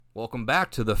Welcome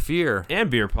back to the Fear and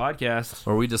Beer podcast,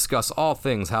 where we discuss all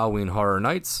things Halloween Horror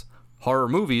Nights, horror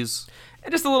movies,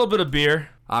 and just a little bit of beer.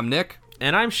 I'm Nick.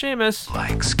 And I'm Seamus.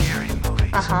 Like scary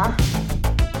movies. Uh-huh.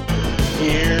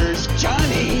 Here's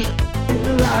Johnny. It's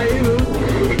alive.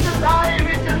 It's alive.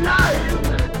 It's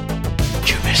alive.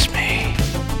 You miss me.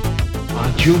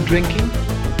 Aren't you drinking?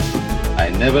 I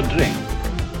never drink.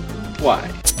 Why?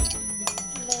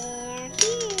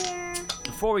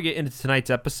 Before we get into tonight's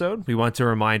episode, we want to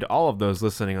remind all of those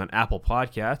listening on Apple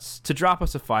Podcasts to drop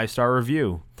us a 5-star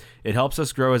review. It helps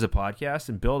us grow as a podcast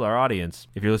and build our audience.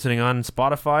 If you're listening on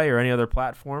Spotify or any other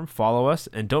platform, follow us,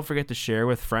 and don't forget to share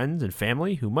with friends and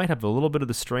family who might have a little bit of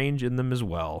the strange in them as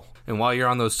well. And while you're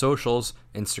on those socials,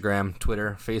 Instagram,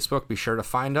 Twitter, Facebook, be sure to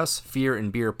find us, Fear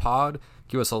and Beer Pod.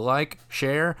 Give us a like,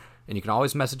 share, and you can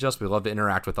always message us. We love to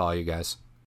interact with all you guys.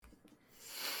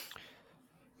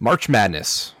 March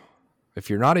Madness. If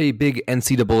you're not a big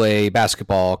NCAA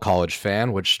basketball college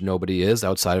fan, which nobody is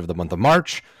outside of the month of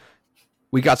March,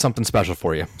 we got something special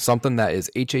for you. Something that is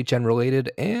HHN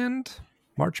related and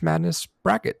March Madness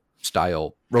bracket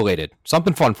style related.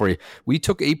 Something fun for you. We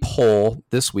took a poll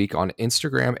this week on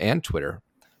Instagram and Twitter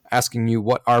asking you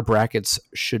what our brackets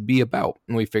should be about.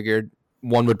 And we figured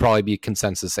one would probably be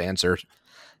consensus answer.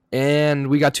 And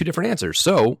we got two different answers.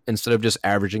 So instead of just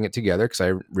averaging it together, because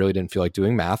I really didn't feel like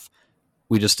doing math,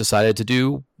 we just decided to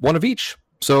do one of each.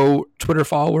 So Twitter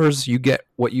followers, you get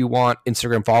what you want.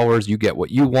 Instagram followers, you get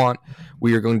what you want.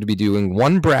 We are going to be doing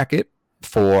one bracket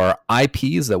for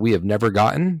IPs that we have never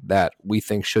gotten that we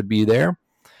think should be there.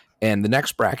 And the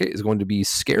next bracket is going to be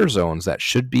scare zones that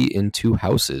should be in two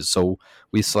houses. So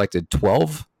we selected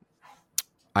 12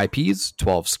 IPs,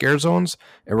 12 scare zones,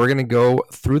 and we're going to go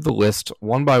through the list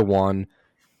one by one,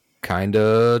 kind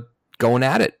of going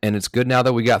at it. And it's good now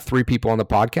that we got 3 people on the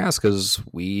podcast because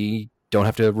we don't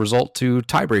have to resort to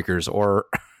tiebreakers or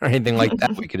anything like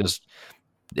that. We could just,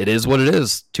 it is what it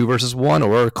is, 2 versus 1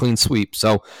 or a clean sweep.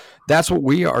 So that's what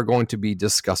we are going to be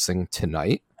discussing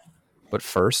tonight. But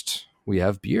first, we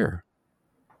have beer.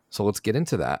 So let's get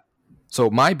into that. So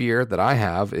my beer that I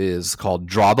have is called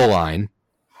Draw the Line,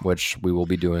 which we will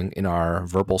be doing in our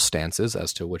verbal stances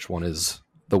as to which one is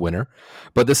the winner.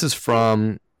 But this is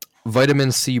from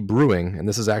Vitamin C Brewing, and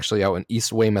this is actually out in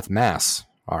East Weymouth, Mass,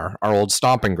 our old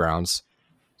stomping grounds.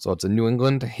 So it's a New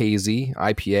England hazy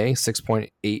IPA, 6.8%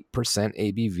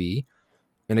 ABV.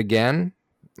 And again,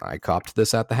 I copped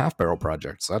this at the Half Barrel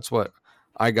Project. So that's what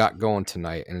I got going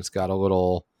tonight. And it's got a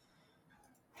little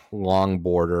long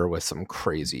border with some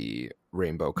crazy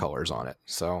rainbow colors on it.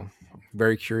 So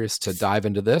very curious to dive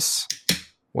into this.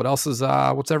 What else is,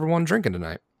 what's everyone drinking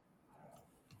tonight?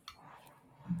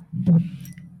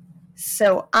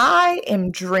 So I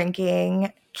am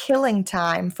drinking Killing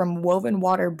Time from Woven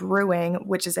Water Brewing,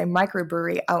 which is a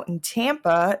microbrewery out in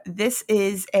Tampa. This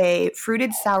is a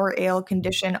fruited sour ale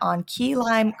conditioned on key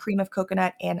lime, cream of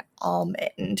coconut, and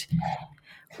almond,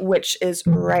 which is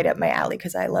right up my alley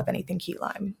because I love anything key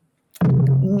lime.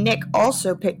 Nick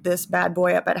also picked this bad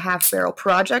boy up at Half Barrel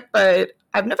Project, but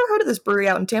I've never heard of this brewery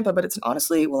out in Tampa, but it's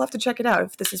honestly, we'll have to check it out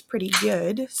if this is pretty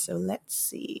good. So let's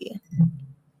see.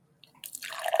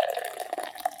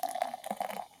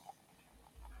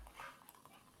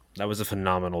 That was a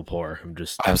phenomenal pour.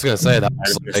 I was going to say that. I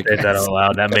just say that out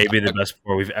loud. That may be the best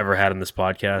pour we've ever had on this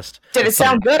podcast. Did it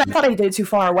sound good? I thought I did it too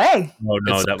far away. No,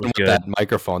 that was good. That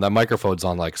microphone's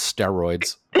on like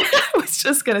steroids. I was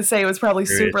just going to say it was probably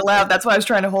super loud. That's why I was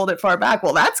trying to hold it far back.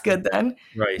 Well, that's good then.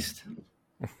 Christ.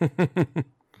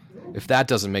 If that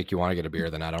doesn't make you want to get a beer,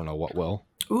 then I don't know what will.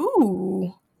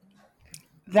 Ooh,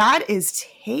 that is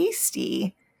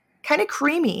tasty. Kind of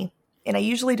creamy. And I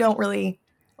usually don't really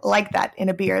like that in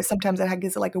a beer. Sometimes that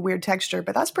gives it like a weird texture,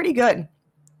 but that's pretty good.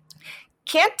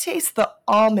 Can't taste the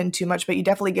almond too much, but you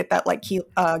definitely get that like key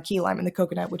lime and the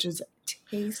coconut, which is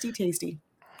tasty.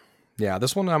 Yeah,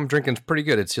 this one I'm drinking is pretty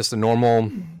good. It's just a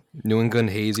normal New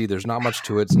England hazy. There's not much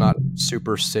to it. It's not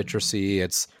super citrusy.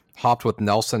 It's hopped with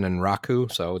Nelson and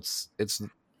Raku, so it's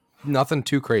nothing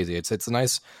too crazy. It's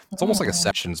nice. It's almost like a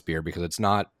sessions beer because it's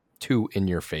not too in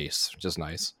your face. Just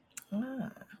nice.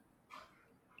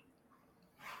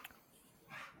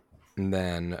 And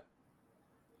then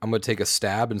I'm going to take a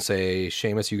stab and say,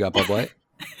 Seamus, you got Bud Light?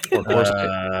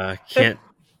 Or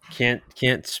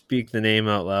Can't speak the name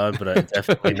out loud, but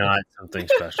definitely not something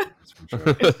special. That's for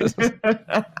sure.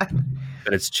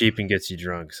 But it's cheap and gets you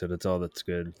drunk, so that's all that's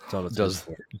good. That's all that's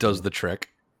does the trick.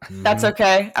 That's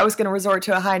okay. I was going to resort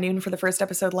to a high noon for the first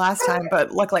episode last time,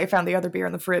 but luckily I found the other beer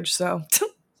in the fridge, so.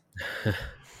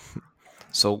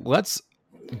 So let's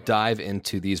dive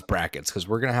into these brackets because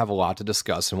we're going to have a lot to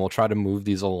discuss, and we'll try to move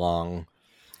these along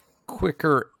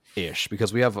quicker ish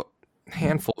because we have a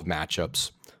handful of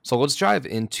matchups. So let's dive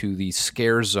into the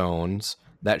scare zones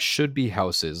that should be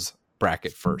houses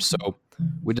bracket first. So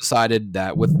we decided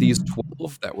that with these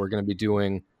 12 that we're going to be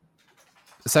doing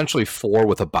essentially 4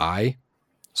 with a bye.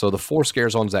 So the 4 scare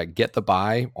zones that get the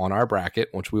bye on our bracket,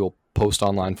 which we will post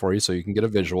online for you so you can get a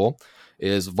visual,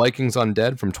 is Vikings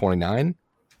Undead from 29,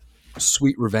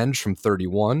 Sweet Revenge from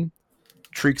 31,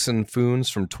 Treeks and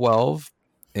Foons from 12,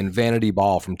 and Vanity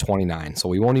Ball from 29. So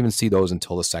we won't even see those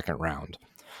until the second round.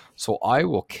 So I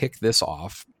will kick this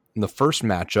off. And the first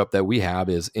matchup that we have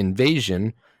is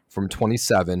Invasion from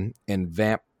 27 and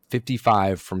Vamp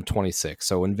 55 from 26.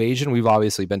 So Invasion, we've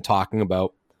obviously been talking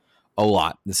about a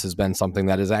lot. This has been something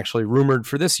that is actually rumored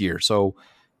for this year. So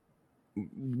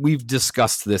we've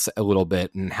discussed this a little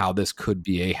bit and how this could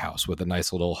be a house with a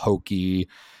nice little hokey,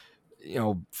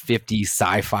 50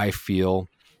 sci-fi feel.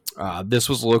 This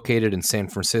was located in San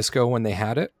Francisco when they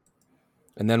had it.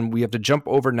 And then we have to jump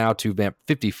over now to Vamp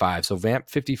 55. So Vamp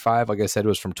 55, like I said,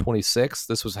 was from 26.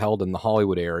 This was held in the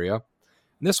Hollywood area.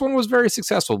 And this one was very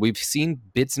successful. We've seen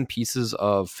bits and pieces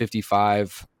of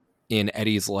 55 in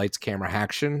Eddie's Lights Camera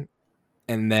Action.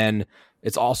 And then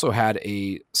it's also had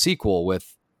a sequel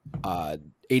with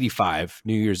 85,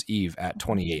 New Year's Eve at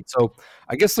 28. So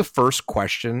I guess the first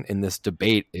question in this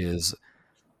debate is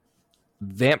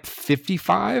Vamp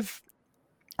 55.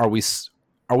 Are we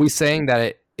saying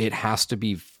that it has to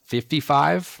be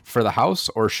 55 for the house,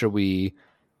 or should we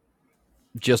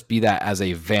just be that as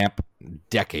a Vamp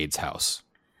Decades house?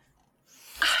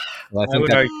 Well, I think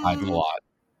that a lot.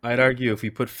 I'd argue if we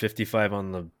put 55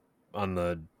 on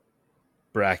the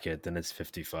bracket, then it's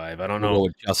 55. I don't know.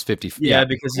 Just 55. Yeah,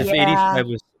 because if 85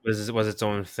 was its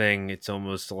own thing, it's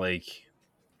almost like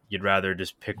you'd rather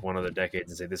just pick one of the decades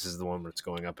and say this is the one where it's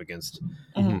going up against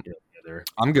the other.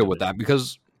 I'm good with that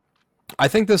because I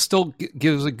think this still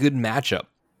gives a good matchup.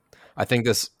 I think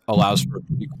this allows for a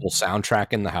pretty cool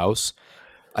soundtrack in the house.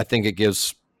 I think it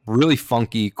gives really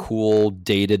funky, cool,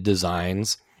 dated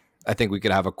designs. I think we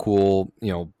could have a cool,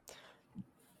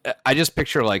 I just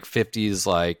picture like 50s,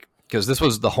 like, because this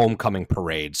was the homecoming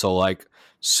parade. So like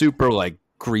super like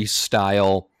Grease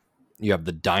style. You have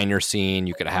the diner scene.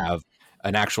 You could have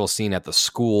an actual scene at the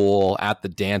school, at the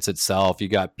dance itself. You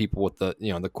got people with the,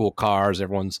 the cool cars.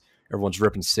 Everyone's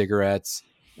ripping cigarettes.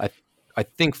 I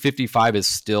think 55 is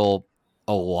still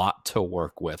a lot to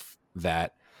work with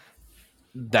that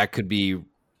could be,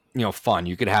 fun.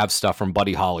 You could have stuff from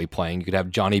Buddy Holly playing. You could have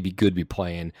Johnny B. Goodby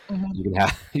playing.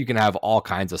 You can have all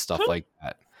kinds of stuff like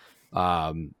that.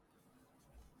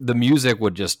 The music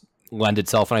would just lend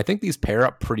itself. And I think these pair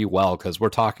up pretty well because we're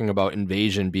talking about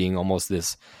Invasion being almost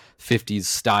this 50s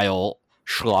style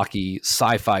schlocky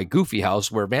sci-fi goofy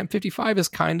house where Vamp 55 is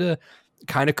kind of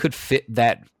could fit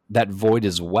that void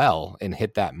as well and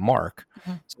hit that mark.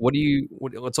 So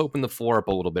let's open the floor up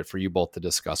a little bit for you both to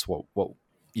discuss what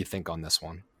you think on this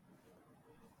one.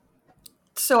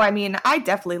 So, I mean, I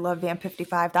definitely love Vamp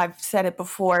 55. I've said it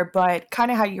before, but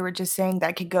kind of how you were just saying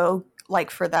that could go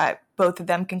like for that, both of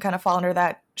them can kind of fall under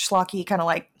that schlocky kind of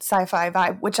like sci-fi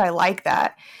vibe, which I like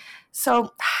that.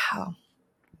 So,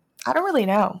 I don't really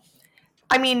know.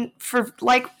 I mean, for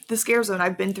like the scare zone,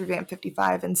 I've been through Vamp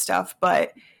 55 and stuff,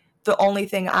 but the only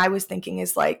thing I was thinking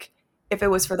is like, if it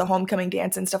was for the homecoming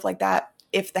dance and stuff like that,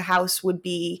 if the house would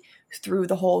be through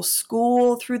the whole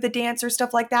school, through the dance or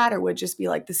stuff like that, or would just be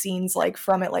like the scenes like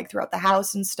from it, like throughout the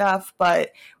house and stuff.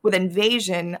 But with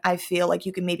Invasion, I feel like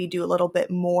you can maybe do a little bit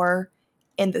more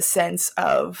in the sense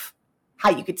of how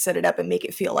you could set it up and make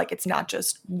it feel like it's not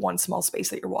just one small space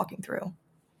that you're walking through.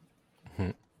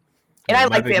 And I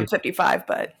like Vamp 55,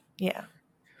 but yeah.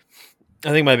 I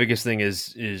think my biggest thing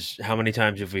is how many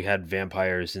times have we had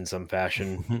vampires in some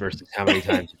fashion versus how many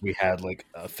times have we had like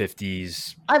a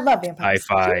 50s I love vampires.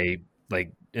 sci-fi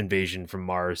like Invasion from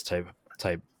Mars type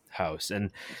house.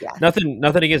 And Yeah. nothing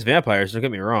against vampires, don't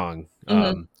get me wrong.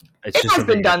 It has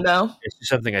been done though. It's just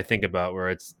something I think about where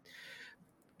it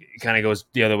kind of goes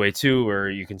the other way too,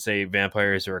 where you can say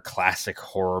vampires are a classic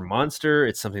horror monster.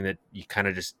 It's something that you kind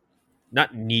of just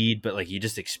not need, but like you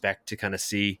just expect to kind of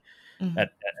see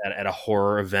at a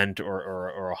horror event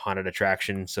or a haunted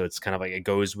attraction. So it's kind of like it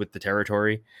goes with the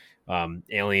territory.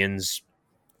 Aliens,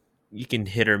 you can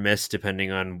hit or miss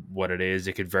depending on what it is.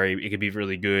 It could be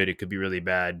really good. It could be really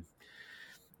bad.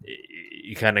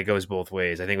 It kind of goes both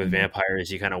ways. I think with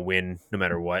vampires, you kind of win no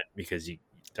matter what because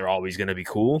they're always going to be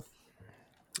cool.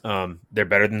 They're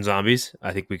better than zombies.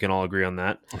 I think we can all agree on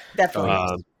that.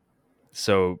 Definitely.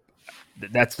 So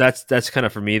that's kind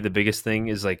of for me the biggest thing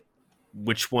is like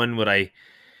which one would I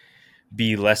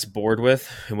be less bored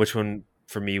with and which one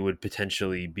for me would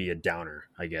potentially be a downer,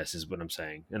 I guess is what I'm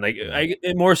saying. And like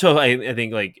more so I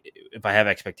think like if I have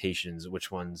expectations, which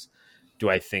ones do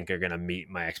I think are going to meet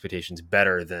my expectations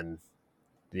better than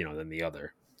than the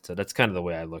other. So that's kind of the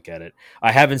way I look at it.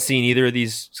 I haven't seen either of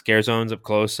these scare zones up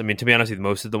close. I mean, to be honest with you,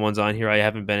 most of the ones on here I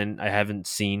haven't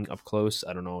seen up close.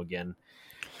 I don't know. Again,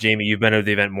 Jamie, you've been to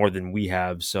the event more than we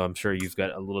have, so I'm sure you've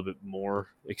got a little bit more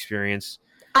experience.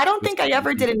 I don't think I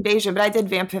ever did Invasion, but I did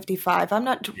Vamp 55. I'm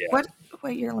not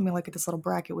what year? Let me look at this little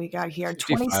bracket we got here.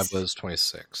 55 was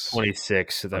 26.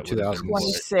 26. So that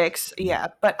 26. Yeah,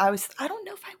 but I don't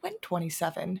know if I went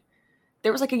 27.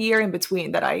 There was like a year in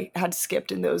between that I had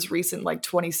skipped in those recent like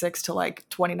 26 to like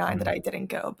 29 that I didn't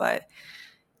go, but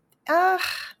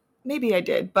maybe I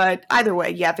did. But either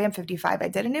way, yeah, Vamp 55 I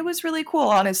did, and it was really cool,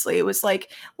 honestly. It was like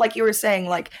you were saying,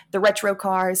 like the retro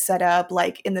cars set up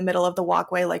like in the middle of the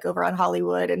walkway, like over on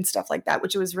Hollywood and stuff like that,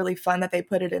 which was really fun that they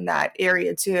put it in that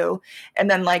area too. And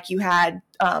then like you had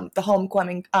the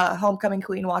homecoming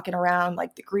queen walking around,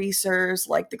 like the greasers,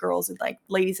 like the girls and like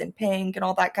ladies in pink and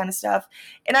all that kind of stuff.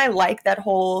 And I like that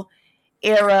whole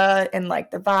era and like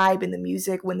the vibe and the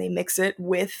music when they mix it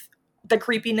with the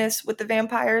creepiness with the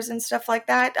vampires and stuff like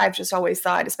that. I've just always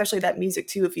thought, especially that music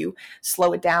too, if you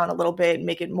slow it down a little bit and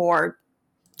make it more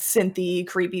synthy,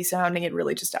 creepy sounding, it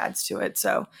really just adds to it.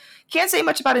 So can't say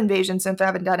much about Invasion since I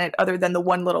haven't done it other than the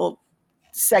one little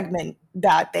segment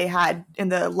that they had in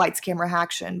the lights, camera,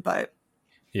 action. But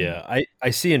yeah, I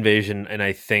see Invasion and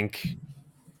I think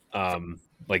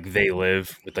like They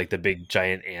Live with like the big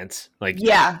giant ants. Like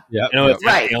yeah. I know it's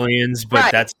not Right. aliens,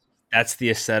 but Right. that's the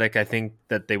aesthetic I think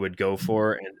that they would go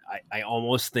for, and I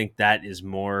almost think that is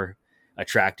more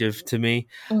attractive to me.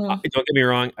 Mhm. Don't get me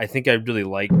wrong, I think I really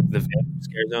like the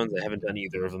scare zones. I haven't done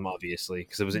either of them, obviously,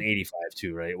 because it was an 85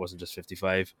 too, right? It wasn't just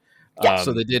 55. Yeah.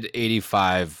 So they did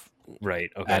 85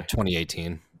 right. Okay. at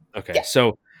 2018. Okay. Yeah.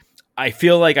 So I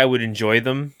feel like I would enjoy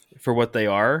them for what they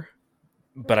are,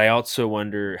 but I also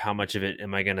wonder how much of it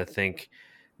am I going to think,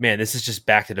 man, this is just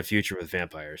Back to the Future with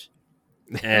vampires.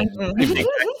 And I think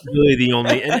that's really the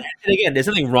only. And again, there's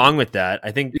nothing wrong with that.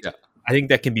 I think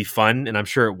that can be fun, and I'm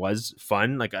sure it was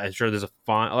fun. Like I'm sure there's a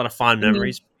lot of fond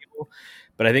memories for people.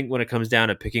 But I think when it comes down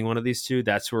to picking one of these two,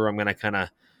 that's where I'm going to kind of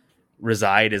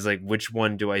reside. Is like which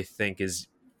one do I think is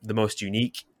the most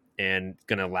unique and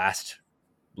going to last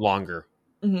longer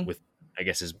Mhm. with. I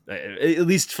guess is at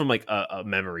least from like a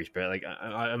memory, but like,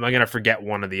 am I going to forget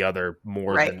one or the other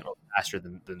more Right. than or faster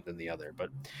than the other? But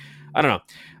I don't know.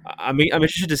 I mean, I'm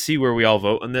interested to see where we all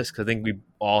vote on this because I think we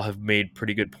all have made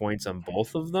pretty good points on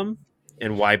both of them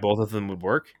and why both of them would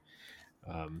work.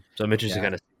 So I'm interested to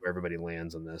kind of see where everybody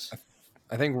lands on this.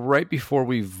 I think right before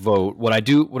we vote,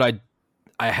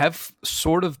 I have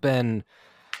sort of been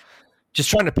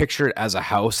just trying to picture it as a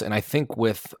house, and I think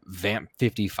with Vamp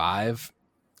 55,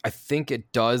 I think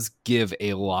it does give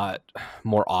a lot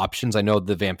more options. I know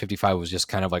the Vamp 55 was just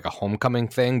kind of like a homecoming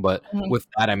thing, but with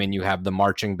that, I mean, you have the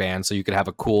marching band, so you could have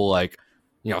a cool, like,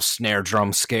 snare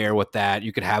drum scare with that.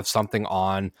 You could have something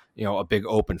on, a big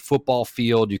open football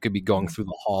field. You could be going through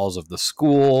the halls of the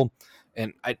school.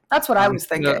 And That's what I was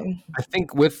thinking. I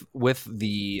think with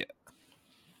the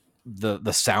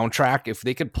soundtrack, if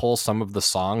they could pull some of the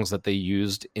songs that they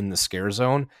used in the scare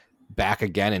zone back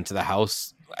again into the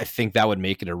house, I think that would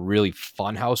make it a really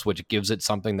fun house, which gives it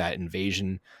something that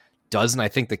Invasion doesn't. I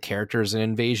think the characters in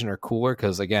Invasion are cooler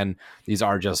because, again, these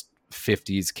are just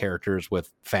 50s characters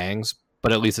with fangs,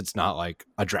 but at least it's not like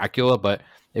a Dracula. But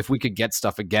if we could get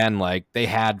stuff again, like they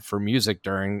had for music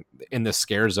in the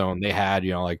scare zone, they had,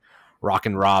 like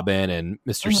Rockin' Robin and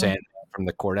Mr. Sandman from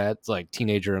the Quartets, like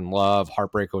Teenager in Love,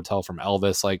 Heartbreak Hotel from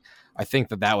Elvis. Like, I think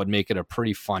that would make it a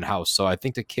pretty fun house. So I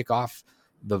think to kick off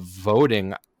the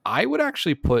voting, I would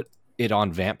actually put it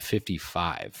on Vamp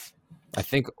 55. I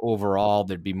think overall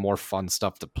there'd be more fun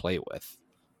stuff to play with.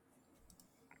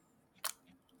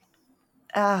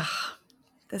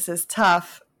 This is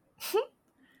tough.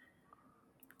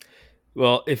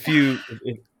 Well, if to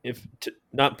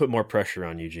not put more pressure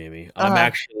on you, Jamie, I'm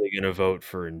actually going to vote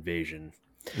for Invasion.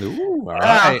 Ooh, all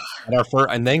right.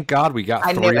 And thank God we got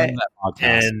I 3 knew on it. that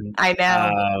podcast. And I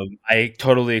know. I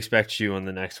totally expect you on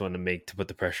the next one to put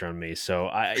the pressure on me. So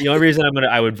the only reason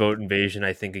I would vote Invasion,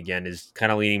 I think, again, is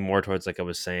kind of leaning more towards, like I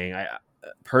was saying, I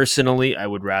personally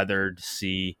would rather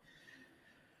see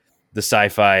the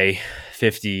sci-fi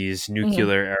 50s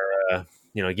nuclear era.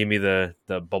 Give me the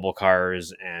bubble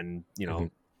cars and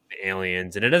the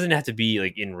aliens, and it doesn't have to be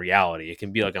like in reality. It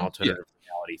can be like an alternative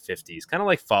reality 50s, kind of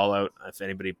like Fallout. If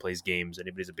anybody plays games,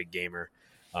 anybody's a big gamer.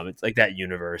 It's like that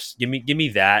universe. Give me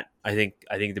that. I think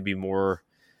there'd be more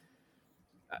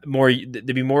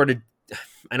to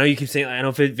I know you keep saying, I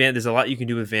know Vamp, there's a lot you can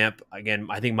do with Vamp. Again,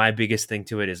 I think my biggest thing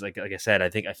to it is like I said, I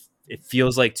think it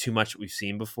feels like too much we've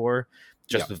seen before,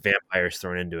 just with vampires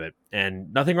thrown into it,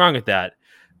 and nothing wrong with that.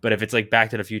 But if it's like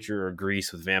Back to the Future or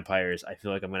Grease with vampires, I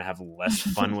feel like I'm going to have less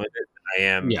fun with it than I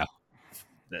am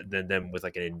than with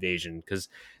like an invasion, because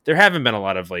there haven't been a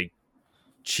lot of like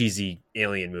cheesy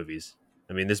alien movies.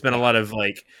 I mean, there's been a lot of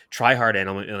like try hard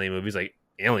alien movies like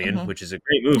Alien, which is a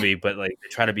great movie, but like they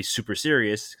try to be super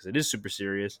serious because it is super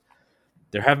serious.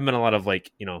 There haven't been a lot of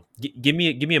like, give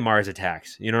me a Mars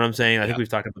Attacks. You know what I'm saying? I think we've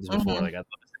talked about this before. Like I love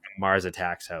a Mars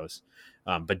Attacks house,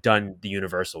 but done the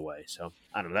Universal way. So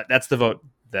I don't know. That's the vote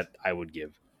that I would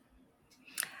give.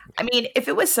 I mean, if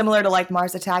it was similar to like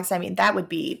Mars Attacks, I mean, I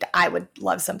would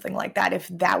love something like that if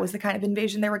that was the kind of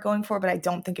invasion they were going for, but I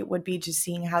don't think it would be, just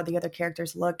seeing how the other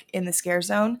characters look in the scare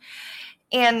zone.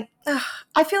 And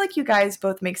I feel like you guys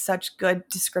both make such good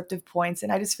descriptive points,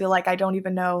 and I just feel like I don't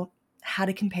even know how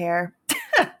to compare.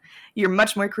 You're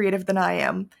much more creative than I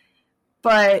am.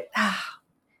 But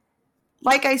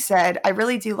like I said, I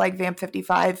really do like Vamp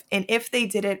 55, and if they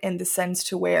did it in the sense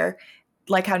to where,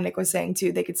 like how Nick was saying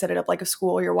too, they could set it up like a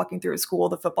school. You're walking through a school,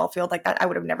 the football field, like that. I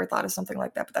would have never thought of something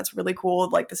like that, but that's really cool.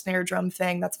 Like the snare drum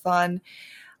thing, that's fun.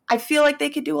 I feel like they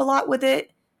could do a lot with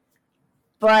it,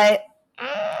 but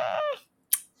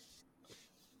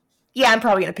yeah, I'm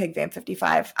probably going to pick Vamp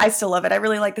 55. I still love it. I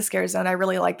really like the scare zone. I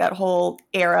really like that whole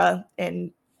era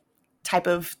and type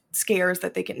of scares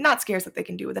that they can, not scares that they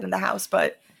can do with it in the house,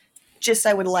 but just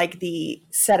I would like the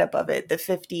setup of it, the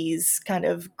 50s kind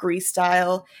of Grease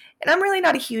style. And I'm really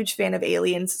not a huge fan of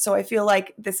aliens, so I feel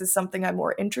like this is something I'm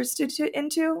more interested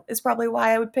into, is probably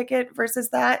why I would pick it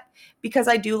versus that, because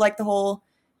I do like the whole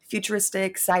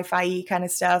futuristic sci-fi kind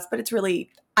of stuff, but it's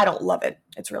really, I don't love it.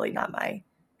 It's really not my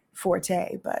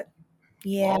forte, but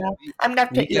yeah, I'm going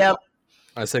to pick it up.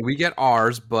 I say we get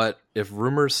ours, but if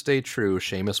rumors stay true,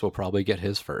 Seamus will probably get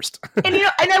his first. And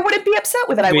and I wouldn't be upset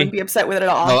with it. I wouldn't be upset with it at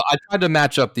all. No, I tried to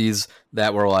match up these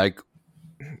that were like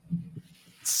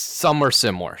some are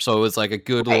similar, so it was like a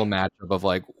good little matchup of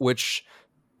like which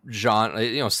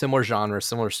genre, similar genre,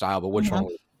 similar style, but which one.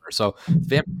 So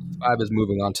Vamp 5 is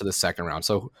moving on to the second round.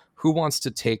 So who wants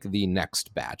to take the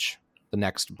next batch, the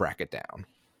next bracket down?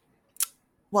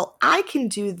 Well, I can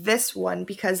do this one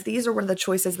because these are one of the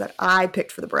choices that I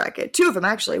picked for the bracket. Two of them,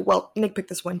 actually. Well, Nick picked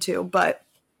this one too, but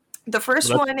the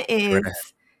first one is...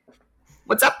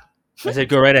 What's up? I said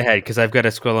go right ahead because I've got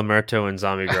Esquilamerto and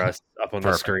Zombie Grass up on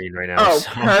the screen right now. Oh,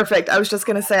 perfect. I was just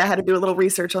going to say I had to do a little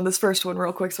research on this first one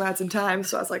real quick, so I had some time.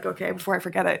 So I was like, okay, before I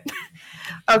forget it.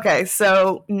 Okay,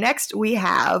 so next we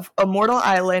have Immortal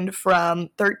Island from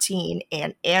 13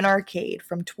 and Anarcade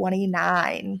from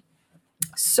 29.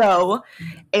 So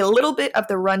a little bit of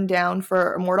the rundown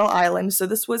for Immortal Island. So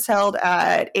this was held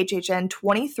at HHN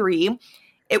 23.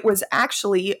 It was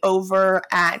actually over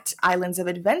at Islands of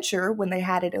Adventure when they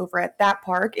had it over at that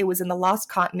park. It was in the Lost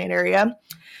Continent area.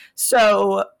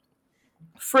 So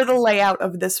for the layout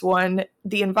of this one,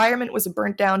 the environment was a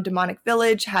burnt down demonic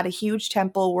village, had a huge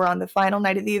temple where on the final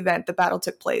night of the event, the battle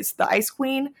took place. The Ice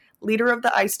Queen, leader of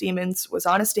the Ice Demons, was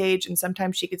on a stage, and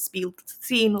sometimes she could be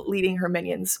seen leading her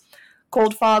minions.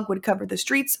 Cold fog would cover the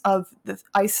streets of the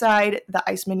ice side. The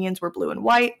ice minions were blue and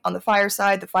white. On the fire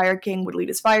side, the Fire King would lead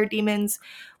his fire demons,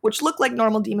 which looked like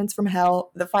normal demons from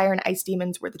hell. The fire and ice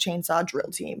demons were the chainsaw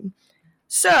drill team.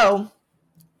 So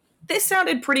this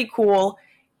sounded pretty cool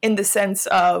in the sense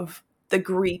of the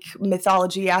Greek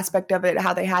mythology aspect of it,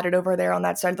 how they had it over there on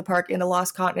that side of the park in the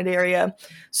Lost Continent area.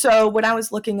 So when I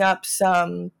was looking up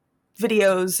some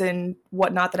videos and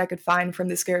whatnot that I could find from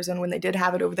the Scare Zone when they did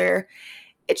have it over there,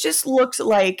 it just looked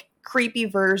like creepy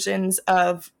versions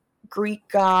of Greek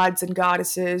gods and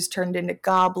goddesses turned into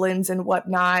goblins and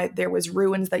whatnot. There was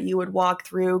ruins that you would walk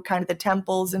through, kind of the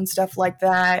temples and stuff like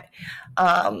that.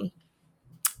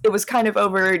 It was kind of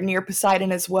over near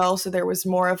Poseidon as well, so there was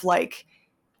more of like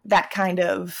that kind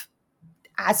of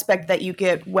aspect that you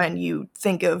get when you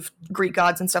think of Greek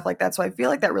gods and stuff like that. So I feel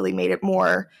like that really made it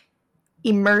more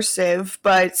immersive,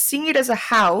 but seeing it as a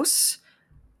house,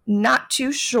 not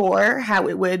too sure how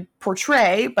it would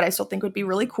portray, but I still think it would be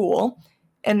really cool.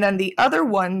 And then the other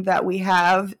one that we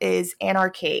have is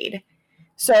Anarcade.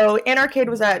 So Anarcade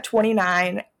was at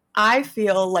 29. I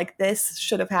feel like this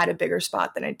should have had a bigger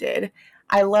spot than it did.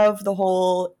 I love the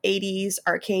whole 80s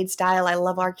arcade style. I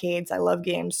love arcades. I love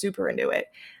games. Super into it.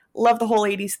 Love the whole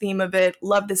 80s theme of it.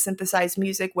 Love the synthesized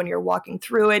music when you're walking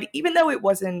through it. Even though it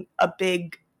wasn't a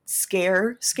big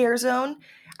scare zone,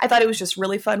 I thought it was just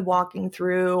really fun walking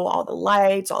through all the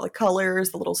lights, all the colors,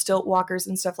 the little stilt walkers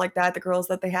and stuff like that, the girls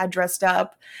that they had dressed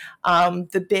up.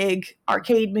 The big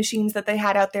arcade machines that they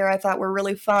had out there I thought were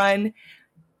really fun.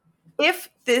 If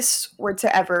this were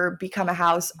to ever become a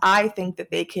house, I think that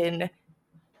they can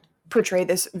portray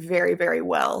this very, very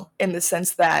well, in the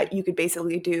sense that you could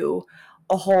basically do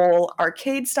a whole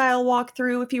arcade style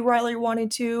walkthrough if you really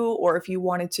wanted to, or if you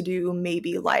wanted to do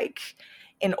maybe like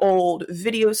an old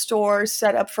video store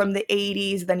set up from the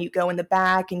 80s, then you go in the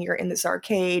back and you're in this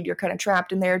arcade, you're kind of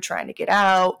trapped in there trying to get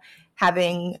out,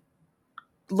 having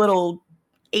little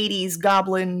 80s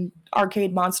goblin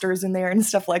arcade monsters in there and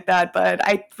stuff like that. But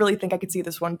I really think I could see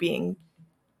this one being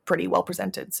pretty well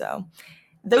presented. So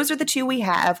those are the two we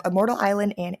have, Immortal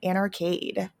Island and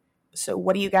Anarcade. So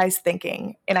what are you guys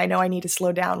thinking? And I know I need to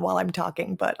slow down while I'm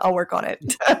talking, but I'll work on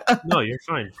it. No, you're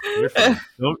fine. You're fine.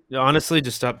 Don't, honestly,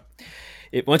 just stop.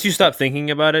 Once you stop thinking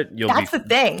about it, you'll That's be. the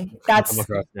thing. That's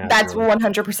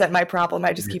 100% my problem.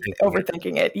 I just keep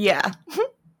overthinking it. Yeah.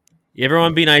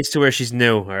 Everyone be nice to her. She's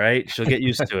new, all right? She'll get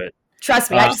used to it.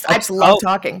 Trust me, I just love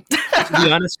talking.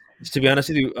 To be honest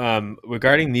with you,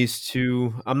 regarding these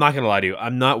two, I'm not gonna lie to you.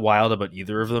 I'm not wild about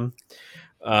either of them.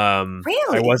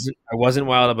 Really? I wasn't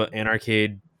wild about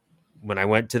Anarcade when I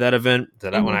went to that event.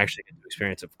 That when I actually got to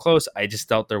experience it up close, I just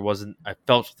felt there wasn't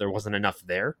enough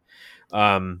there.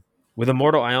 With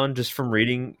Immortal Island, just from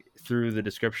reading through the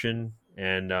description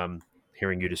and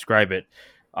hearing you describe it,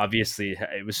 obviously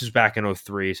this was back in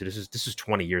 2003, so this is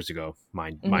 20 years ago,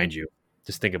 mind you.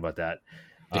 Just think about that.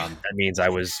 That means I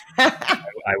was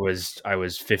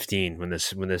 15 when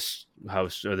this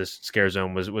house or this scare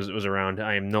zone was around.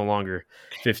 I am no longer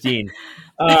 15.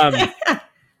 I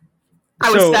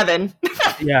was 7.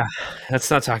 Yeah, let's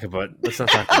not talk about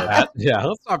that. Yeah,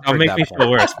 let's talk. Don't make me feel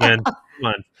worse, man. Come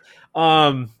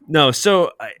on. No,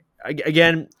 so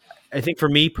again, I think for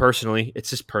me personally,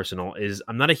 it's just personal.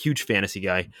 I'm not a huge fantasy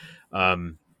guy.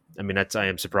 I mean, I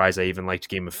am surprised I even liked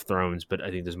Game of Thrones, but I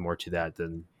think there's more to that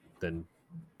than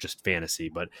just fantasy.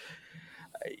 But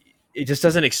it just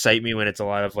doesn't excite me when it's a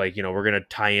lot of like, we're going to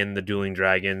tie in the dueling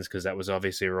dragons, because that was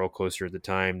obviously a roller coaster at the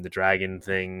time. The dragon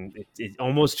thing, it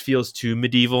almost feels too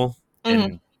medieval,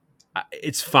 and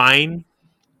it's fine.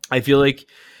 I feel like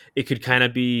it could kind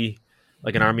of be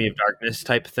like an Army of Darkness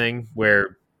type thing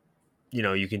where,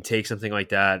 you can take something like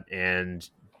that and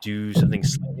do something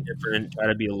slightly different, try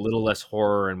to be a little less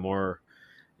horror and more,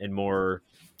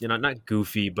 not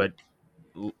goofy, but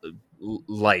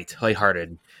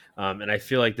lighthearted. And I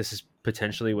feel like this is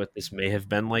potentially what this may have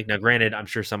been like. Now, granted, I'm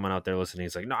sure someone out there listening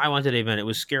is like, no, I went to the event. It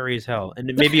was scary as hell.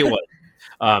 And maybe it was.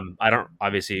 I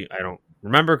don't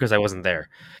remember because I wasn't there.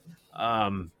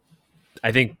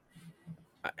 I think,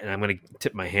 and I'm going to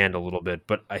tip my hand a little bit,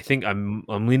 but I think I'm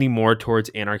leaning more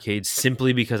towards Anarcade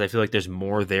simply because I feel like there's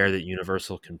more there that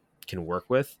Universal can work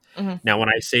with. Now, when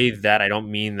I say that, I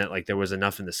don't mean that like there was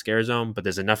enough in the scare zone, but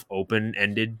there's enough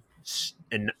open-ended,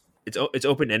 and it's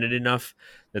open-ended enough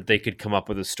that they could come up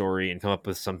with a story and come up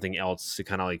with something else to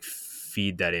kind of like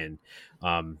feed that in.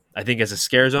 I think as a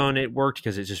scare zone, it worked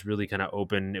because it's just really kind of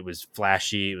open. It was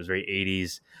flashy. It was very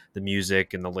 80s, the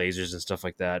music and the lasers and stuff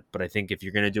like that. But I think if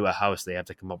you're going to do a house, they have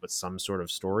to come up with some sort of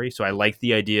story. So I like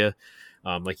the idea,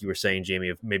 like you were saying, Jamie,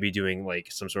 of maybe doing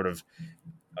like some sort of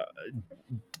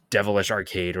devilish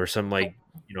arcade or some like,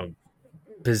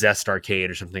 possessed arcade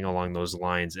or something along those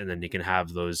lines. And then you can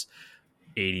have those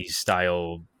 80s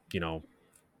style,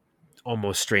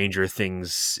 almost Stranger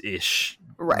Things-ish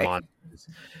monsters.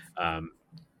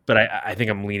 But I think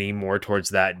I'm leaning more towards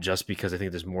that just because I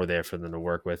think there's more there for them to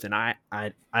work with. And I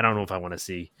don't know if I want to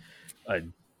see a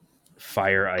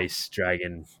fire ice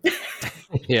dragon.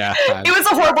 Yeah. It was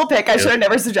a horrible pick. I should have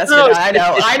never suggested it. I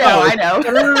know.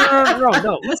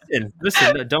 No, listen.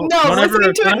 Don't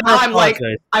listening to it now, I'm like,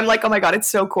 apologize. oh my God, it's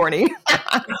so corny.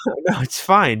 No, it's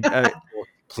fine.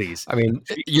 Please. I mean,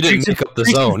 you didn't make up the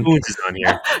zone. Is on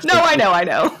here. No, I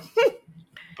know.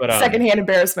 But secondhand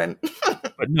embarrassment.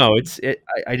 But no,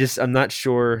 I'm not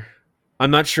sure.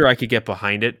 I'm not sure I could get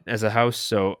behind it as a house.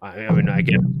 So I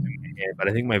get it, but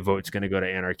I think my vote's going to go to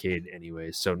Anarcade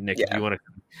anyways. So Nick, if you want to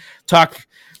talk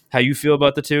how you feel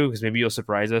about the two, because maybe you'll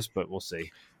surprise us, but we'll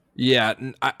see. Yeah,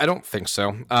 I don't think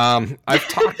so. I've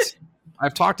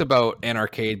talked about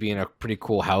Anarcade being a pretty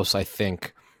cool house, I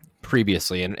think,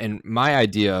 previously, and my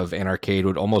idea of Anarcade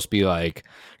would almost be like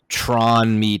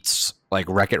Tron meets like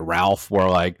Wreck-It Ralph, where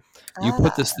like you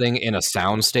put this thing in a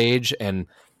soundstage and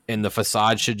the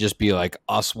facade should just be like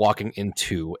us walking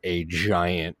into a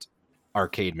giant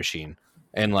arcade machine,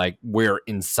 and like we're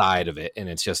inside of it, and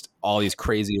it's just all these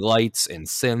crazy lights and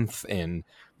synth and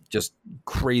just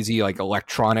crazy like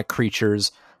electronic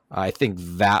creatures. I think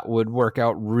that would work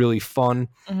out really fun.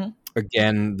 Mhm.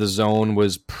 Again, the zone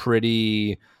was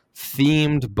pretty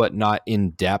themed, but not in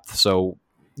depth, so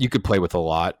you could play with a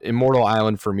lot. Immortal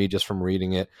Island, for me, just from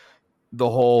reading it, the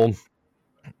whole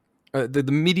the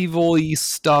medieval-y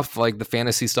stuff, like the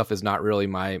fantasy stuff, is not really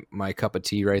my cup of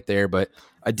tea right there. But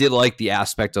I did like the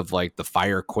aspect of like the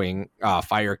Fire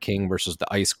King versus the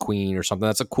Ice Queen or something.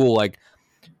 That's a cool like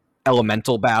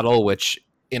elemental battle, which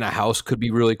in a house could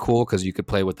be really cool because you could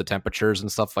play with the temperatures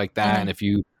and stuff like that. And if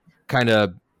you kind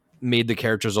of made the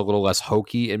characters a little less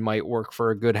hokey, it might work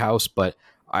for a good house. But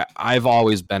I've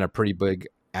always been a pretty big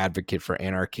advocate for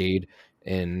Anarcade,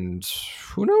 and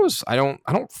who knows? I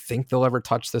don't think they'll ever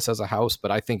touch this as a house, but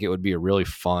I think it would be a really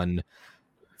fun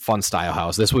style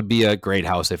house. This would be a great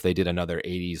house if they did another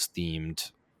 80s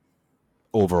themed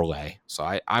overlay. So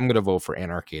I'm going to vote for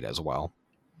Anarcade as well.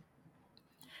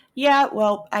 Yeah,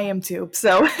 well, I am too.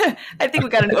 So I think we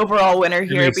got an overall winner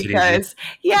here because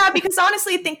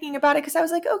honestly, thinking about it, because I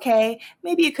was like, okay,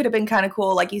 maybe it could have been kind of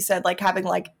cool, like you said, like having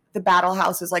like the battle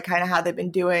houses, like kind of how they've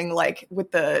been doing, like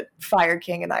with the Fire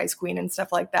King and the Ice Queen and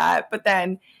stuff like that. But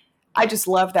then I just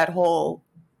love that whole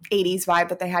 80s vibe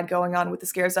that they had going on with the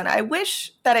Scare Zone. I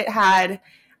wish that it had,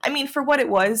 I mean, for what it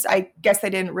was, I guess they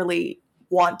didn't really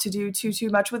want to do too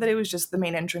much with it. It was just the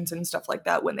main entrance and stuff like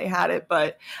that when they had it.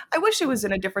 But I wish it was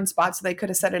in a different spot so they could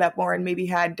have set it up more and maybe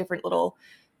had different little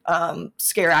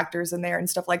scare actors in there and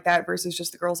stuff like that versus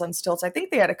just the girls on stilts. I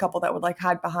think they had a couple that would like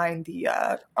hide behind the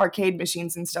arcade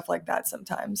machines and stuff like that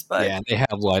sometimes. But yeah, they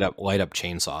have light up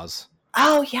chainsaws.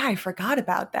 Oh yeah, I forgot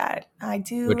about that. I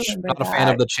do. Which not a fan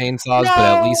of the chainsaws, but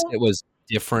at least it was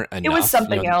different enough. It was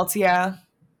something else, yeah.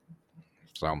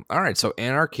 So all right, so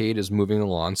Anarcade is moving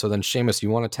along. So then, Seamus, you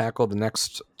want to tackle the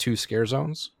next two scare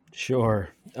zones? Sure.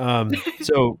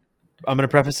 So I'm going to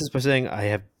preface this by saying I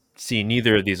have seen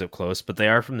neither of these up close, but they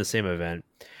are from the same event.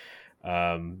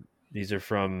 These are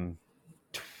from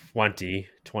 20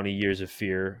 Years of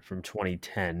Fear from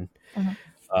 2010.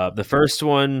 The first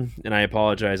one, and I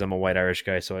apologize, I'm a white Irish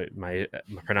guy, so my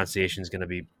pronunciation is going to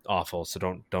be awful,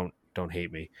 so don't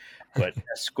hate me. But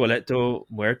Esqueleto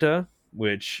Muerta,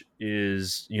 which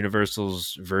is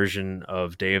Universal's version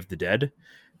of Day of the Dead.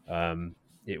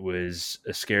 It was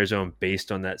a scare zone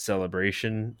based on that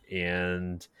celebration,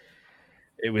 and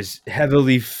it was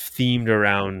heavily themed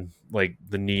around like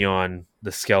the neon,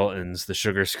 the skeletons, the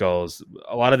sugar skulls,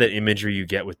 a lot of that imagery you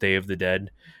get with Day of the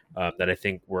Dead that I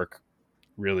think work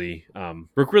really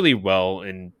well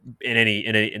in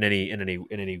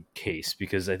any case,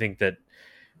 because I think that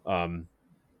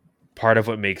part of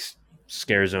what makes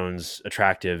scare zones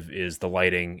attractive is the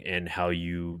lighting and how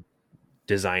you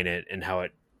design it and how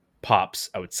it pops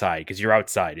outside, because you're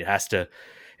outside. It has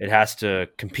to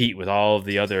compete with all of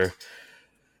the other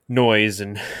noise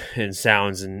and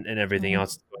sounds and everything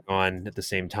else going on at the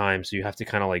same time. So you have to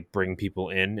kind of like bring people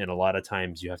in, and a lot of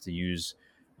times you have to use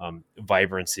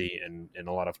vibrancy and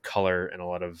a lot of color and a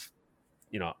lot of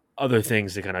other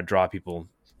things to kind of draw people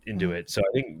into it. So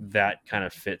I think that kind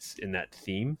of fits in that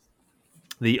theme.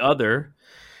 The other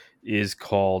is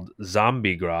called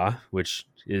Zombie Gras, which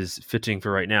is fitting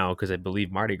for right now because I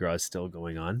believe Mardi Gras is still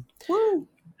going on. Woo!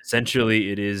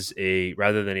 Essentially, it is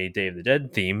rather than a Day of the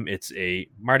Dead theme, it's a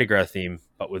Mardi Gras theme,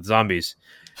 but with zombies.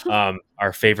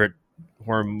 Our favorite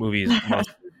horror movies of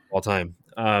all time.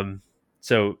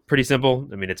 So pretty simple.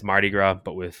 I mean, it's Mardi Gras,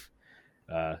 but with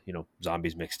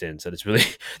zombies mixed in. So that's really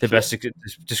the best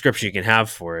description you can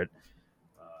have for it.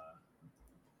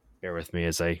 Bear with me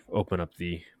as I open up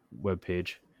the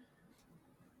webpage.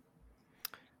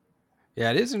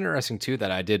 Yeah, it is interesting too that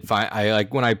I did find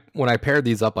when I paired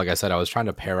these up, like I said, I was trying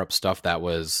to pair up stuff that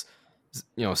was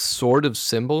sort of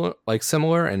similar,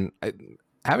 and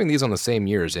having these on the same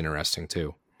year is interesting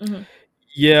too. Mm-hmm.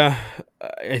 Yeah,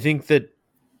 I think that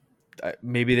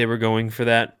maybe they were going for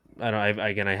that.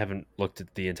 I haven't looked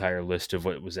at the entire list of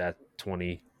what was at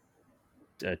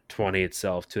 2020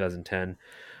 itself, 2010.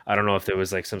 I don't know if there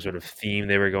was like some sort of theme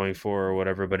they were going for or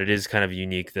whatever, but it is kind of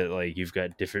unique that like you've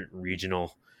got different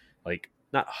regional, like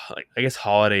not like I guess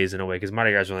holidays in a way, because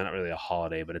Mardi Gras is really not really a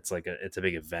holiday, but it's a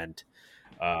big event.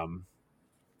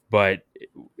 But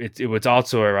what's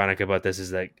also ironic about this is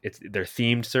that they're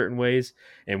themed certain ways,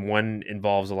 and one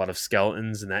involves a lot of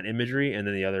skeletons and that imagery, and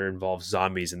then the other involves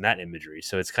zombies and that imagery.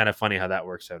 So it's kind of funny how that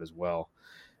works out as well.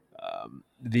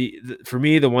 For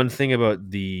me, the one thing about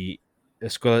the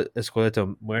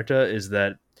Esqueleto Muerta is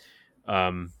that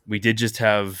we did just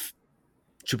have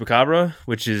Chupacabra,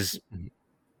 which is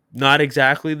not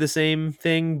exactly the same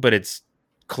thing, but it's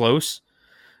close.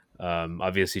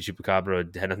 Obviously,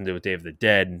 Chupacabra had nothing to do with Day of the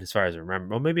Dead, as far as I remember.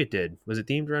 Well, maybe it did. Was it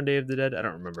themed around Day of the Dead? I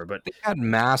don't remember. But They had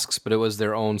masks, but it was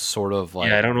their own sort of like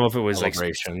yeah, I don't know if it was like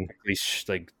celebration.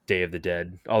 specifically like Day of the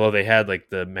Dead. Although they had like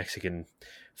the Mexican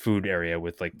food area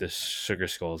with like the sugar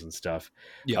skulls and stuff.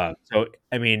 Yeah. So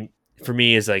I mean, for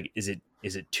me, is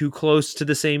it too close to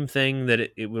the same thing that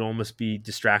it would almost be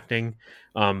distracting?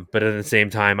 But at the same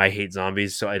time, I hate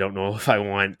zombies, so I don't know if I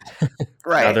want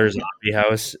Right. another zombie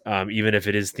house, even if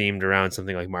it is themed around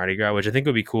something like Mardi Gras, which I think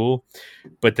would be cool.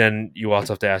 But then you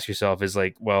also have to ask yourself, is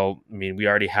like, well, I mean, we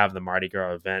already have the Mardi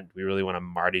Gras event. We really want a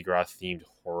Mardi Gras themed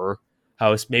horror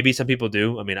house. Maybe some people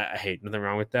do. I mean, I hate nothing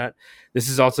wrong with that. This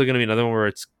is also going to be another one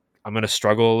where I'm going to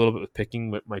struggle a little bit with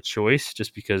picking my choice,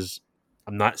 just because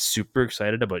I'm not super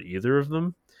excited about either of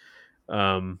them.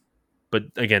 But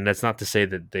again, that's not to say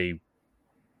that they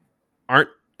aren't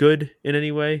good in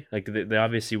any way. Like they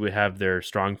obviously would have their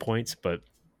strong points, but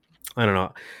I don't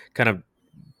know. Kind of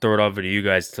throw it over to you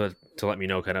guys to let me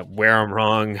know kind of where I'm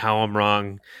wrong, how I'm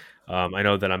wrong. I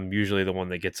know that I'm usually the one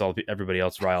that gets everybody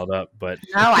else riled up, but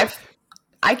No,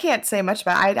 I can't say much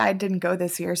about. I didn't go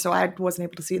this year, so I wasn't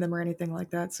able to see them or anything like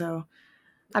that. So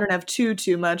I don't have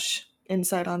too much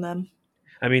insight on them.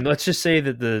 I mean, let's just say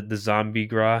that the zombie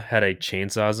Gras had a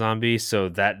chainsaw zombie, so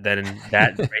that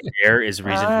right there is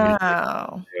reason for me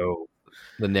to go.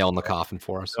 The nail in the coffin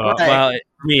for us. Right. Well,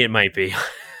 for me, it might be.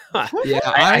 Yeah,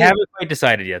 I haven't quite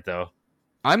decided yet, though.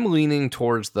 I'm leaning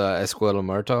towards the Escuela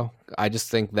Muerto. I just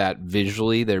think that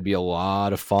visually there'd be a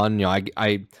lot of fun. You know,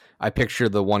 I picture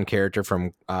the one character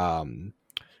from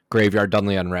Graveyard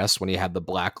Dudley Unrest when he had the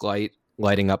black light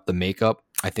lighting up the makeup.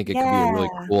 I think it could be a really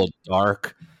cool,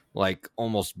 dark, like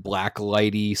almost black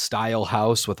lighty style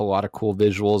house with a lot of cool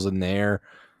visuals in there.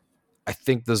 I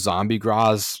think the zombie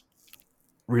Gras,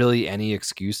 really any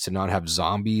excuse to not have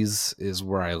zombies is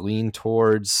where I lean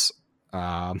towards.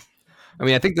 I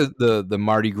mean, I think the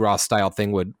Mardi Gras style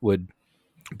thing would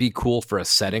be cool for a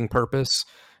setting purpose.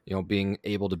 You know, being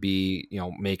able to be, you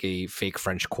know, make a fake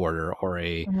French Quarter or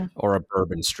a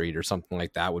Bourbon Street or something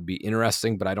like that would be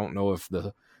interesting. But I don't know if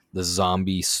the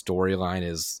zombie storyline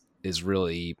is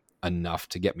really enough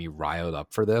to get me riled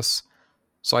up for this.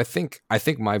 So I think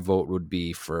my vote would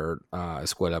be for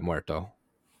Escuela Muerto.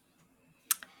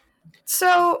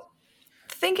 So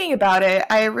thinking about it,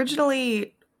 I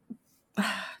originally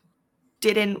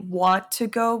didn't want to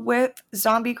go with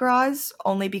Zombie Gras,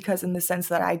 only because in the sense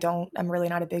that I'm really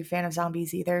not a big fan of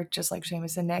zombies either, just like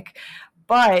Seamus and Nick.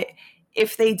 But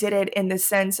if they did it in the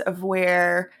sense of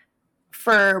where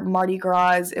for Mardi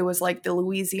Gras, it was like the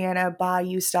Louisiana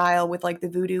bayou style with like the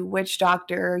voodoo witch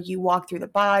doctor, you walk through the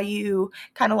bayou,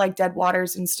 kind of like Dead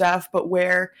Waters and stuff, but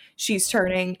where she's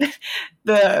turning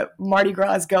the Mardi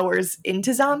Gras goers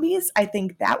into zombies, I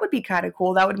think that would be kind of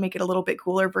cool. That would make it a little bit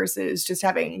cooler versus just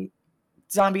having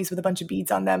zombies with a bunch of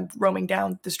beads on them roaming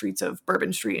down the streets of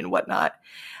Bourbon Street and whatnot.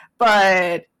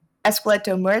 But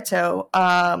Esqueleto Muerto,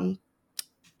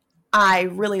 I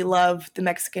really love the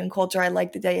Mexican culture. I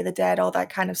like the Day of the Dead, all that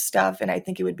kind of stuff. And I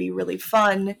think it would be really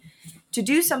fun to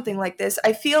do something like this.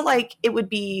 I feel like it would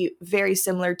be very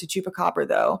similar to Chupacabra,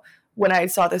 though. When I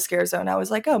saw the Scare Zone, I was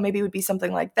like, oh, maybe it would be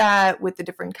something like that with the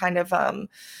different kind of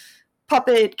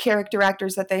puppet character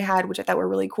actors that they had, which I thought were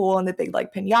really cool, and the big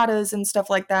like piñatas and stuff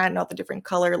like that, and all the different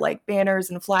color like banners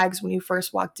and flags when you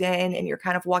first walked in, and you're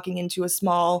kind of walking into a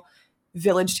small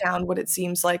village town, what it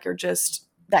seems like, or just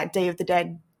that Day of the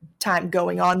Dead time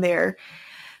going on there.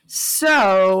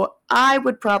 So I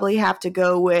would probably have to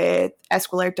go with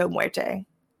Esqueleto Muerte,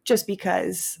 just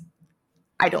because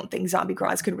I don't think Zombie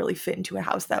Gras could really fit into a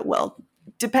house that well.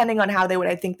 Depending on how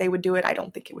I think they would do it, I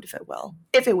don't think it would fit well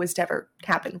if it was to ever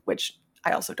happen, which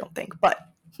I also don't think. But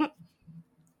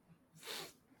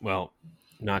well,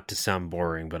 not to sound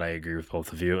boring, but I agree with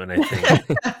both of you, and I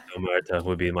think Muerta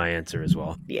would be my answer as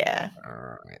well. Yeah.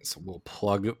 All right, so we'll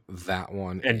plug that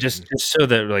one. And just so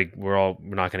that like we're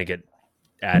not going to get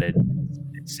added.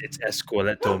 It's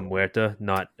Esqueleto Muerta,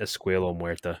 not Escuelo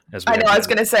Muerta. I know. I was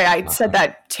going to say I said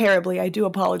that terribly. I do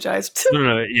apologize.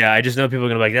 No. Yeah, I just know people are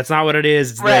going to be like, that's not what it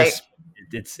is. It's right.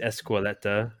 This. It's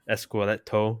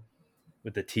Esqueleto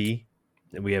with the T,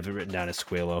 and we have it written down as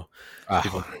Esquelo.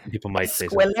 People might say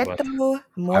something about that.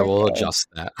 I will adjust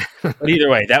that. But either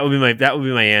way, that would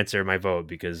be my answer, my vote,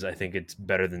 because I think it's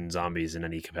better than zombies in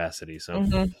any capacity. So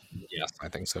yes, I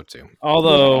think so too.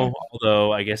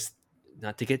 Although I guess,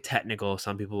 not to get technical,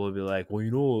 some people will be like, well, you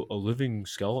know, a living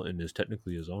skeleton is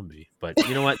technically a zombie. But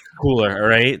you know what? Cooler, all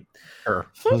right? Sure.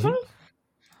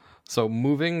 So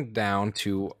moving down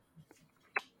to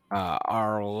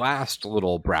our last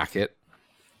little bracket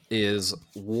is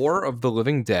War of the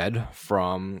Living Dead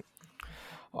from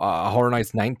Horror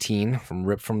Nights 19 from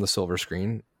Ripped from the Silver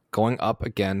Screen going up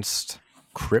against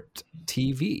Crypt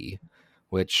TV,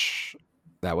 which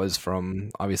that was from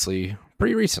obviously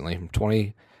pretty recently, from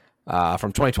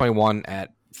 2021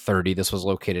 at 30. This was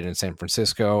located in San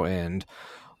Francisco, and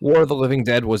War of the Living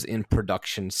Dead was in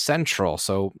Production Central.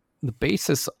 So the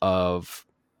basis of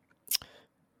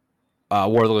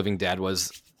War of the Living Dead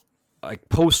was like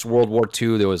post World War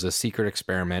II. There was a secret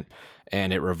experiment,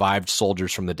 and it revived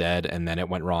soldiers from the dead, and then it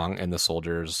went wrong, and the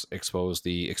soldiers exposed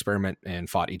the experiment and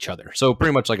fought each other. So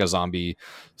pretty much like a zombie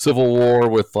civil war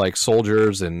with like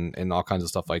soldiers and all kinds of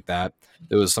stuff like that.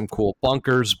 There was some cool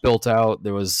bunkers built out.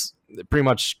 There was pretty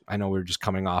much, I know we were just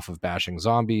coming off of bashing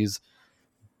zombies,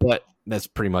 but that's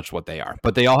pretty much what they are.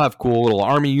 But they all have cool little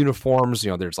army uniforms.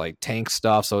 There's like tank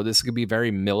stuff. So this could be a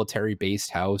very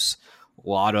military-based house. A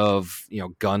lot of,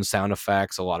 gun sound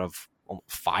effects, a lot of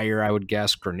fire, I would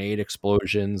guess, grenade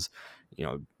explosions,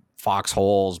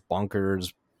 foxholes,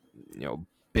 bunkers,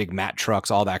 big mat trucks,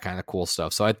 all that kind of cool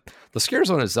stuff. So the Scare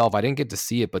Zone itself, I didn't get to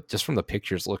see it, but just from the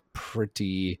pictures, looked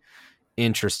pretty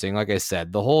interesting. Like I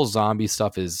said, the whole zombie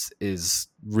stuff is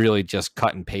really just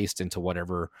cut and paste into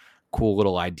whatever cool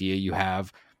little idea you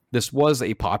have. This was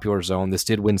a popular zone. This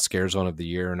did win Scare Zone of the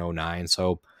Year in 2009,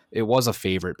 so it was a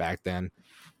favorite back then.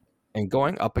 And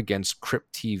going up against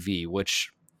Crypt TV,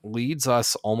 which leads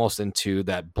us almost into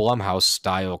that Blumhouse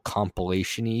style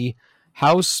compilation-y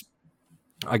house.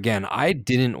 Again, I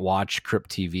didn't watch Crypt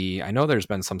TV. I know there's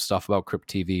been some stuff about Crypt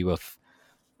TV with,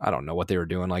 I don't know what they were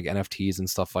doing, like NFTs and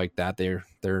stuff like that.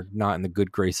 They're not in the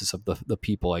good graces of the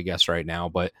people, I guess, right now.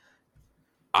 But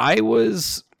I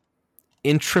was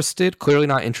interested, clearly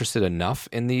not interested enough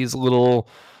in these little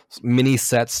mini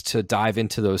sets to dive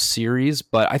into those series,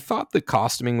 but I thought the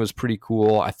costuming was pretty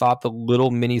cool. I thought the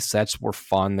little mini sets were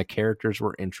fun. The characters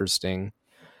were interesting.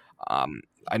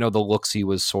 I know the Looksee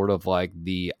was sort of like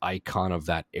the icon of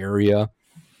that area.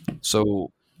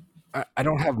 So I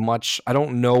don't have much. I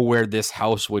don't know where this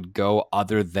house would go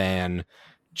other than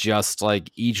just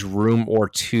like each room or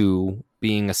two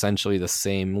being essentially the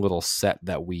same little set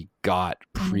that we got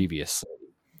previously.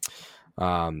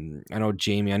 I know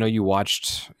Jamie,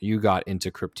 you got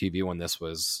into Crypt TV when this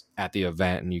was at the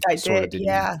event, and you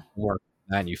didn't work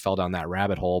that, and you fell down that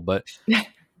rabbit hole. But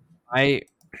I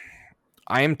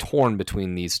am torn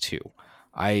between these two.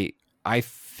 I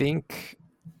think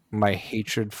my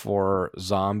hatred for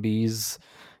zombies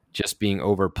just being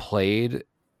overplayed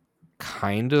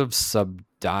kind of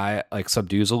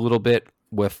subdues a little bit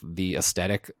with the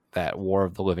aesthetic that War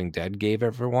of the Living Dead gave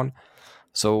everyone.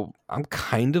 So I'm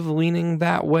kind of leaning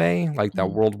that way, like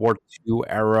that World War II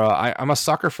era. I'm a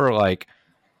sucker for like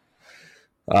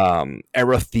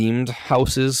era themed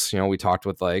houses. We talked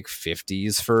with like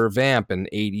 50s for Vamp and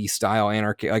 80s style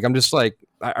Anarchy. Like I'm just like,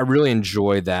 I really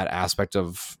enjoy that aspect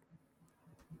of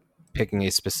picking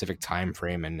a specific time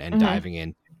frame and diving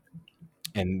in.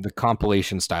 And the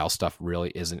compilation style stuff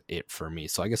really isn't it for me.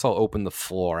 So I guess I'll open the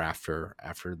floor after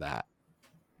that.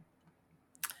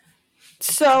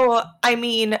 So, I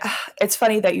mean, it's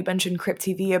funny that you mentioned Crypt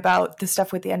TV about the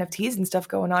stuff with the NFTs and stuff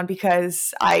going on,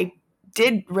 because I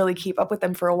did really keep up with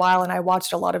them for a while, and I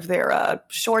watched a lot of their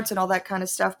shorts and all that kind of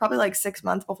stuff. Probably like 6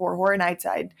 months before Horror Nights,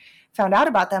 I'd found out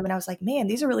about them, and I was like, man,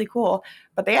 these are really cool.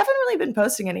 But they haven't really been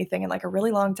posting anything in like a really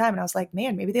long time, and I was like,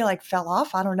 man, maybe they like fell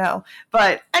off. I don't know.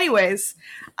 But anyways,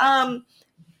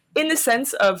 in the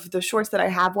sense of the shorts that I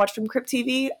have watched from Crypt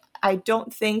TV, I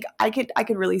don't think I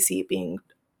could really see it being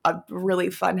a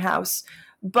really fun house,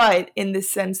 but in the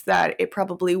sense that it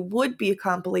probably would be a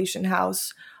compilation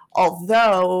house,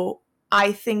 although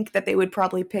I think that they would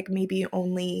probably pick maybe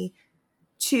only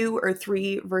 2 or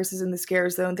 3 verses in the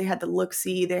Scare Zone. They had the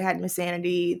Looksee, they had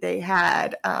Missanity, they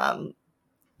had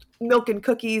Milk and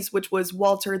Cookies, which was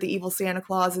Walter the Evil Santa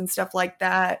Claus and stuff like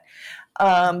that.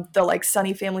 The like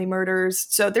Sunny Family Murders.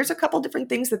 So there's a couple different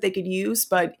things that they could use,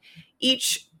 but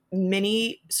each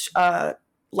mini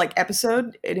like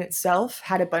episode in itself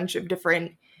had a bunch of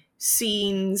different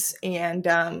scenes and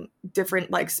different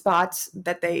like spots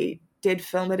that they did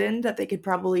film it in that they could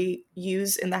probably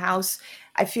use in the house.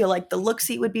 I feel like the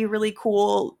Looksee would be really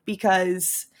cool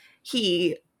because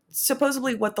he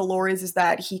supposedly, what the lore is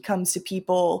that he comes to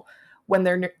people when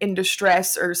they're in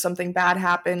distress or something bad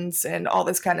happens and all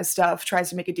this kind of stuff, tries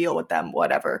to make a deal with them,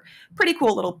 whatever. Pretty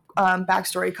cool little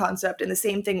backstory concept. And the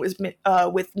same thing was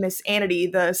with Miss Anity,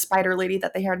 the spider lady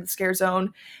that they had in the Scare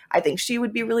Zone. I think she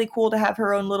would be really cool to have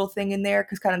her own little thing in there,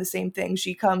 because kind of the same thing.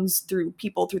 She comes through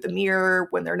people through the mirror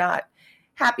when they're not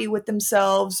happy with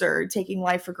themselves or taking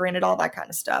life for granted, all that kind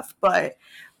of stuff. But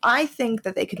I think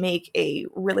that they could make a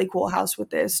really cool house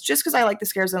with this, just because I like the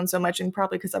Scare Zone so much, and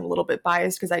probably because I'm a little bit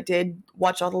biased because I did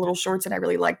watch all the little shorts and I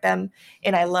really like them,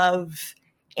 and I love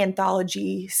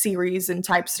anthology series and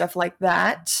type stuff like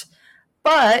that.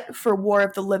 But for War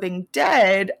of the Living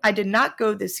Dead, I did not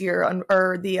go this year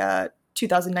or the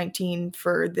 2019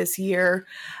 for this year.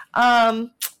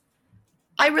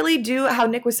 I really do, how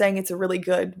Nick was saying, it's a really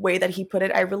good way that he put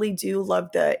it. I really do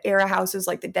love the era houses,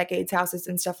 like the decades houses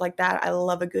and stuff like that. I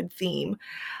love a good theme.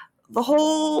 The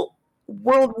whole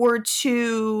World War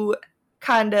II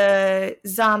kind of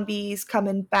zombies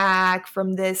coming back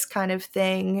from this kind of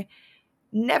thing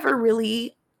never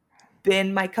really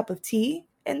been my cup of tea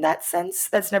in that sense.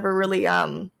 That's never really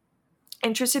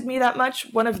interested me that much.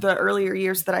 One of the earlier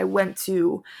years that I went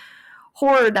to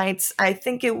horror nights, I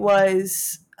think it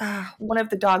was one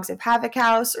of the Dogs of Havoc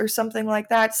house or something like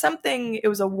that. It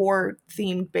was a war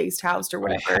themed based house or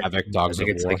whatever. Havoc, Dogs of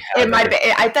War. It might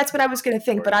have been. That's what I was going to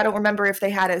think, but I don't remember if they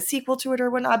had a sequel to it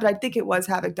or whatnot. But I think it was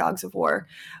Havoc, Dogs of War.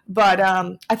 But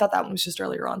I thought that one was just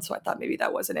earlier on, so I thought maybe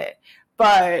that wasn't it.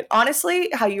 But honestly,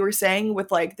 how you were saying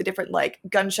with like the different like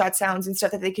gunshot sounds and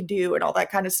stuff that they could do and all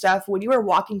that kind of stuff, when you were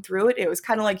walking through it, it was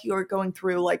kind of like you were going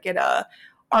through like in a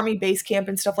army base camp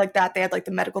and stuff like that. They had like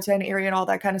the medical tent area and all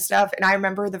that kind of stuff. And I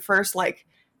remember the first like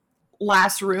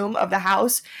last room of the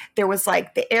house, there was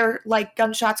like the air, like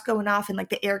gunshots going off and like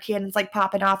the air cannons like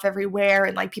popping off everywhere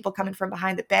and like people coming from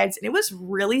behind the beds. And it was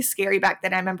really scary back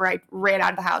then. I remember I ran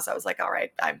out of the house. I was like, all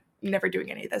right, I'm never doing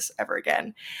any of this ever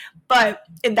again. But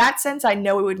in that sense, I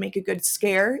know it would make a good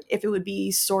scare if it would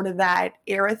be sort of that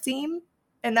era theme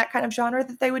and that kind of genre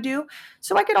that they would do.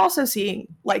 So I could also see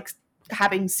like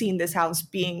having seen this house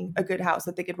being a good house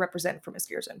that they could represent from a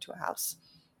Scare Zone to a house.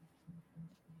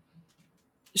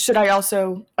 Should I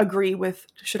also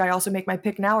make my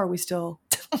pick now, or are we still?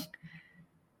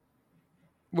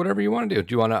 Whatever you want to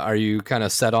do. Are you kind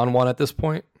of set on one at this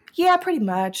point? Yeah, pretty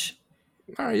much.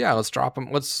 All right, yeah, let's drop them.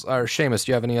 Seamus,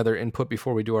 do you have any other input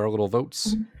before we do our little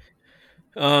votes?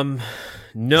 No.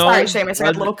 Sorry, Seamus, I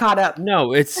got a little caught up.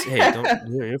 No,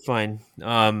 you're fine.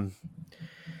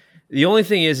 The only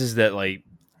thing is that like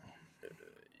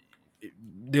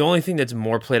the only thing that's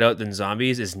more played out than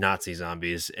zombies is Nazi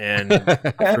zombies, and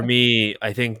for me,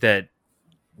 I think that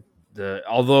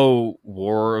although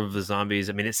War of the Zombies,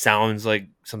 I mean, it sounds like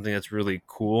something that's really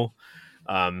cool.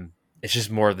 It's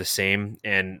just more of the same.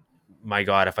 And my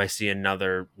God, if I see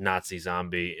another Nazi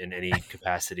zombie in any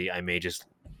capacity, I may just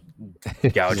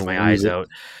gouge my eyes out.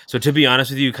 So to be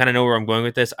honest with you, kind of know where I'm going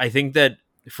with this. I think that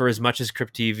for as much as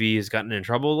Crypt TV has gotten in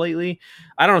trouble lately,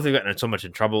 I don't know if they've gotten so much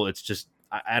in trouble. It's just,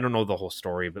 I don't know the whole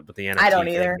story, but the NFT I don't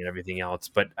thing either. and everything else.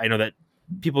 But I know that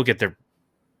people get their,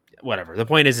 whatever. The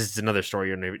point is, it's another story.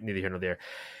 You're neither here nor there.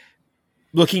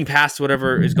 Looking past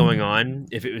whatever is going on,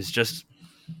 if it was just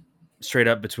straight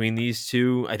up between these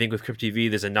two, I think with Crypt TV,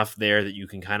 there's enough there that you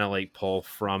can kind of like pull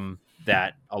from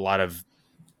that a lot of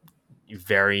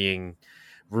varying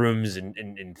rooms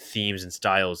and themes and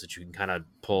styles that you can kind of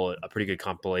pull a pretty good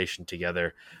compilation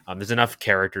together. There's enough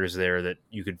characters there that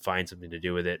you could find something to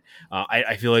do with it.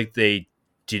 I feel like they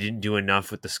didn't do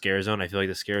enough with the Scare Zone. I feel like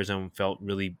the Scare Zone felt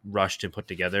really rushed and put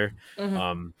together.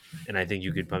 Mm-hmm. And I think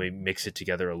you could probably mix it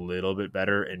together a little bit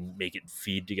better and make it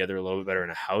feed together a little bit better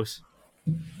in a house.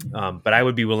 But I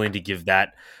would be willing to give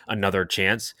that another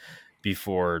chance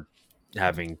before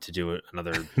having to do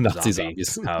another Nazi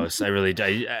zombies house.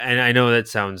 And I know that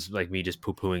sounds like me just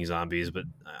poo-pooing zombies, but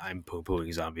I'm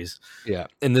poo-pooing zombies. Yeah,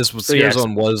 and this was Scare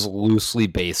Zone was loosely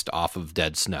based off of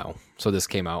Dead Snow, so this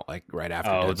came out like right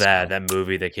after. Oh, that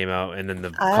movie that came out, and then the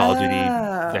Call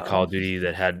of Duty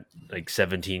that had like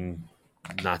 17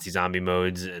 Nazi zombie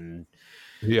modes, and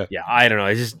yeah, I don't know.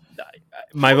 I just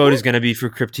my vote is going to be for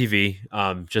Crypt TV,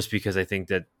 just because I think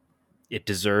that it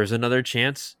deserves another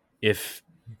chance if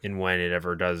and when it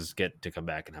ever does get to come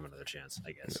back and have another chance.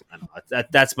 I guess I don't know.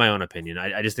 That's my own opinion.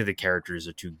 I just think the characters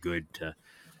are too good to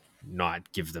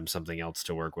not give them something else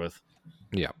to work with.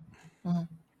 Yeah.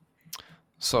 Mm-hmm.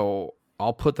 So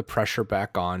I'll put the pressure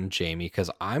back on Jamie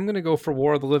because I'm going to go for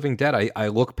War of the Living Dead. I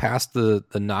look past the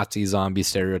Nazi zombie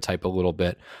stereotype a little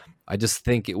bit. I just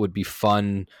think it would be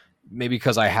fun, maybe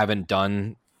because I haven't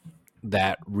done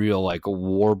that real like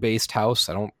war-based house.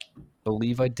 I don't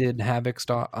believe I did Havoc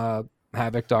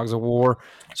Dogs of War.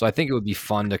 So I think it would be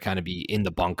fun to kind of be in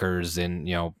the bunkers and,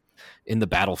 in the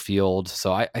battlefield.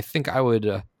 So I think I'm going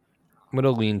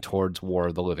to lean towards War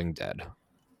of the Living Dead.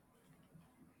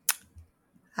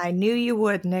 I knew you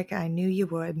would, Nick. I knew you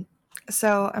would.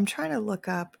 So I'm trying to look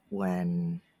up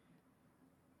when...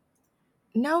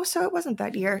 No, so it wasn't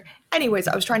that year. Anyways,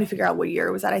 I was trying to figure out what year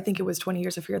it was at. I think it was 20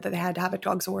 Years of Fear that they had to have a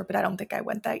Dogs of War, but I don't think I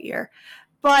went that year.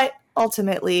 But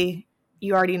ultimately,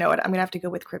 you already know it. I'm going to have to go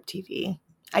with Crypt TV.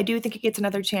 I do think it gets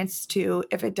another chance too.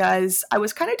 If it does, I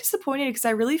was kind of disappointed because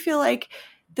I really feel like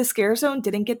the Scare Zone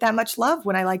didn't get that much love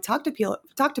when I like talk to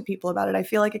people about it. I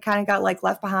feel like it kind of got like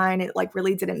left behind. It like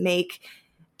really didn't make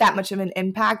that much of an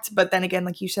impact. But then again,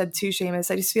 like you said too,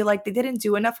 Seamus, I just feel like they didn't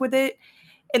do enough with it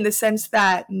in the sense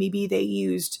that maybe they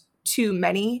used too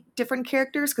many different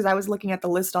characters, because I was looking at the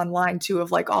list online too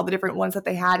of like all the different ones that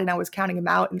they had, and I was counting them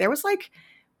out, and there was like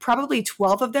probably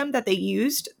 12 of them that they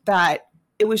used, that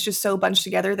it was just so bunched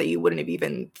together that you wouldn't have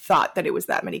even thought that it was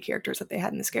that many characters that they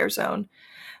had in the Scare Zone.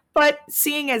 But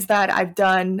seeing as that I've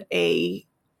done a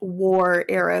war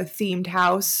era themed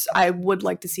house, I would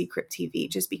like to see Crypt TV,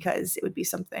 just because it would be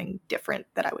something different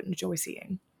that I would enjoy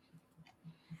seeing.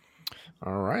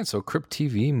 All right, so Crypt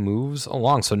TV moves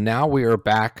along. So now we are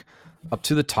back up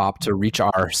to the top to reach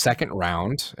our second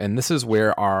round, and this is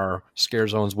where our Scare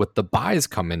Zones with the buys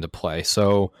come into play.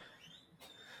 So,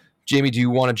 Jamie, do you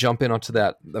want to jump in onto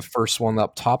the first one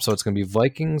up top? So it's going to be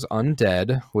Vikings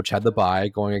Undead, which had the buy,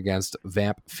 going against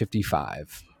Vamp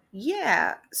 55.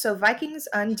 Yeah, so Vikings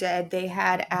Undead, they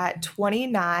had at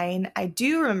 29. I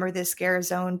do remember this Scare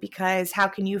Zone because how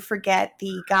can you forget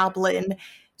the goblin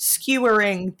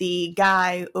skewering the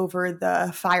guy over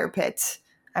the fire pit?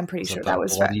 I'm pretty sure that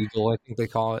was Blood Eagle, I think they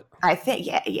call it. I think,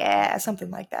 yeah, something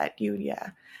like that.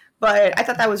 But I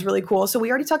thought that was really cool. So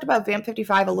we already talked about Vamp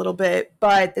 55 a little bit,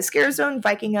 but the Scare Zone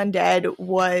Viking Undead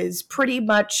was pretty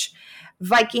much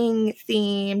Viking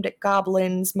themed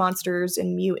goblins, monsters,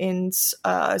 and mutants,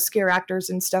 scare actors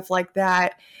and stuff like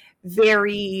that.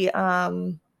 Very,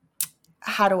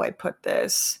 how do I put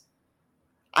this?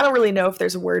 I don't really know if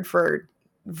there's a word for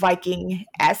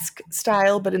Viking-esque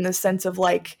style, but in the sense of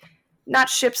like, not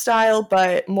ship style,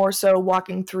 but more so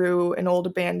walking through an old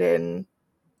abandoned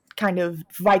kind of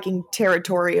Viking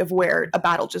territory of where a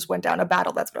battle just went down.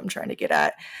 That's what I'm trying to get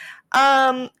at.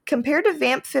 Compared to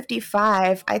Vamp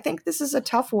 55, I think this is a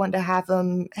tough one to have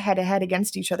them head-to-head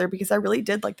against each other, because I really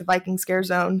did like the Viking Scare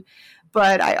Zone,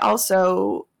 but I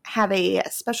also have a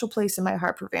special place in my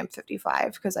heart for Vamp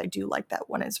 55 because I do like that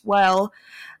one as well.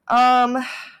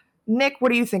 Nick,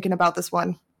 what are you thinking about this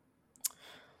one?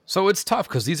 So it's tough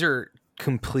because these are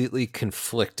completely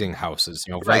conflicting houses.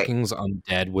 You know, Right. Vikings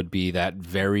Undead would be that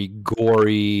very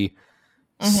gory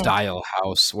style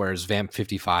house, whereas Vamp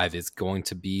 55 is going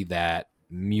to be that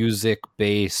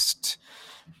music-based,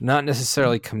 not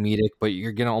necessarily comedic, but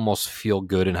you're going to almost feel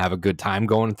good and have a good time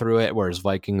going through it, whereas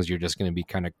Vikings, you're just going to be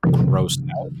kind of grossed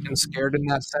out and scared in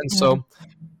that sense. So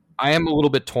I am a little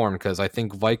bit torn because I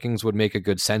think Vikings would make a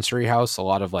good sensory house, a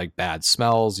lot of like bad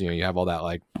smells. You know, you have all that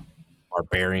like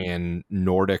barbarian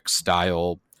Nordic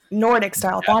style.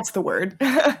 That's the word.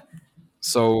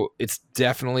 So it's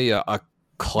definitely a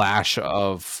clash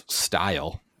of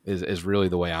style is really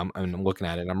the way I'm looking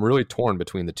at it. I'm really torn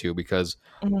between the two because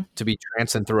to be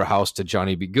trancing through a house to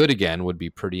Johnny Be Good Again would be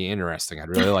pretty interesting. I'd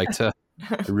really like to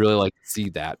see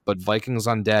that. But Vikings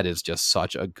Undead is just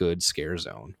such a good Scare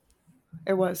Zone.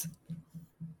 It was.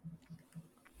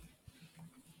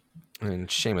 And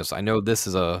Seamus, I know this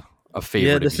is a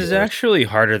favorite. Yeah, this is actually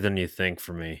harder than you think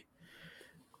for me.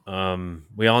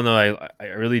 We all know I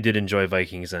really did enjoy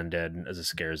Vikings Undead as a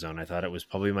Scare Zone. I thought it was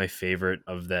probably my favorite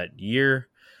of that year.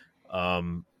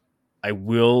 I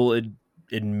will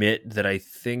admit that I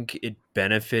think it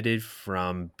benefited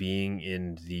from being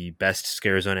in the best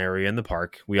Scare Zone area in the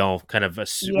park. We all kind of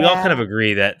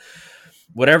agree that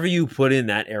whatever you put in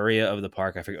that area of the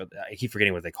park, I keep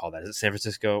forgetting what they call that. Is it San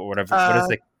Francisco or whatever? What is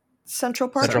the Central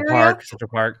Park Central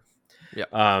Park.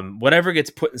 Yeah. Whatever gets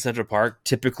put in Central Park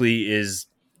typically is,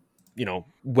 you know,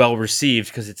 well received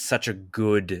because it's such a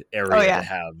good area to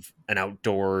have an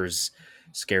outdoors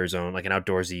Scare Zone, like an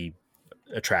outdoorsy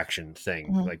attraction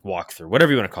thing, like walkthrough,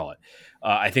 whatever you want to call it.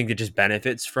 I think it just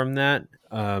benefits from that.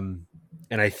 And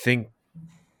I think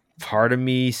part of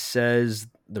me says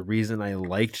the reason I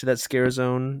liked that Scare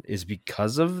Zone is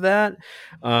because of that.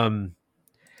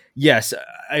 Yes,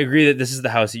 I agree that this is the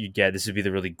house that you'd get. This would be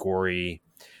the really gory,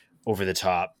 over the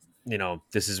top. You know,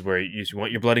 this is where you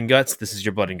want your blood and guts. This is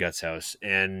your blood and guts house.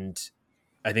 And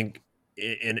I think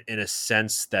in a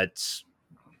sense, that's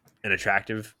an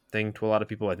attractive thing to a lot of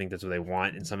people. I think that's what they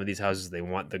want in some of these houses. They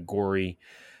want the gory,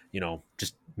 you know,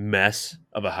 just mess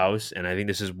of a house. And I think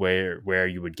this is where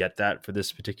you would get that for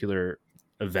this particular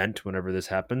event whenever this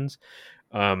happens.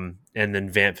 And then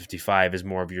Vamp 55 is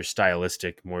more of your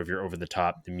stylistic, more of your over the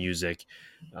top, the music,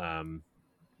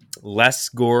 less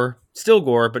gore, still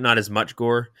gore, but not as much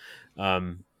gore.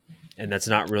 And that's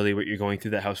not really what you're going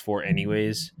through that house for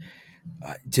anyways.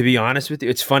 To be honest with you,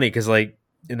 it's funny because like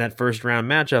in that first round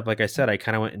matchup, like I said, I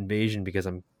kind of went Invasion because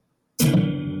I'm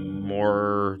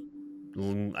more.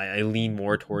 I lean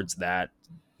more towards that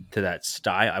to that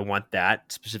style. I want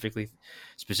that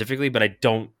specifically, but I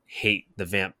don't hate the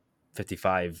Vamp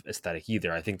 55 aesthetic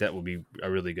either. I think that would be a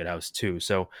really good house too.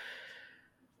 So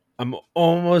I'm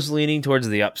almost leaning towards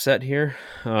the upset here.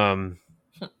 And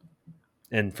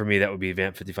for me, that would be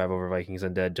Vamp 55 over Vikings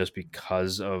Undead, just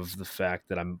because of the fact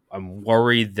that I'm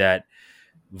worried that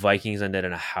Vikings Undead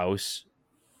in a house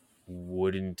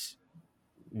wouldn't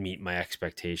meet my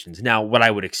expectations. Now, what I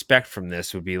would expect from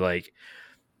this would be like,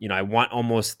 I want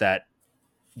almost that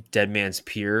Dead Man's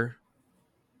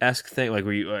Pier-esque thing, like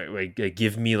where you like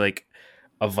give me like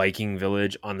a Viking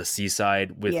village on the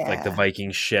seaside with like the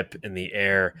Viking ship in the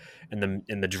air and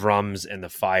the drums and the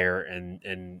fire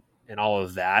and all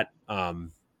of that.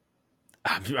 I'm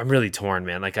really torn,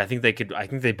 man. Like I think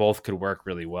they both could work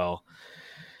really well.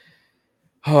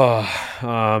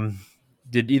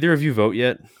 Did either of you vote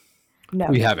yet? No.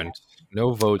 We haven't.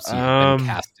 No votes have been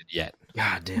casted yet.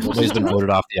 God damn. Nobody's been voted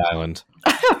off the island.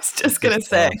 I was just gonna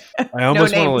say. I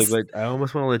almost No want names. to I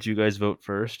almost want to let you guys vote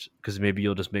first, because maybe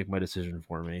you'll just make my decision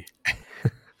for me.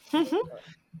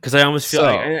 Because I almost feel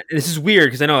like this is weird,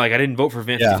 because I know like I didn't vote for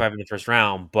Vamp 55 in the first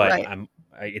round, but Right.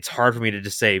 it's hard for me to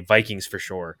just say Vikings for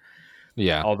sure.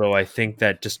 Yeah. Although I think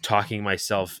that just talking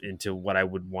myself into what I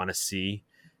would want to see,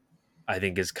 I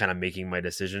think is kind of making my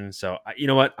decision. So you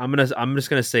know what? I'm just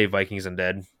gonna say Vikings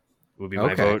Undead would be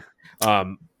my vote.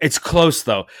 It's close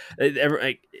though.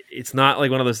 It's not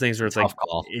like one of those things where it's Tough like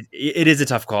call. It is a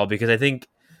tough call, because I think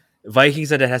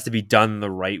Vikings Undead has to be done the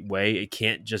right way. It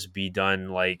can't just be done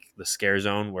like the Scare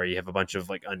Zone, where you have a bunch of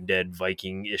like undead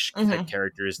Viking-ish type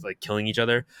characters like killing each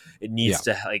other. It needs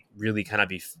to like really kind of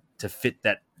be to fit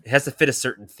that. It has to fit a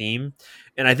certain theme,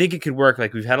 and I think it could work.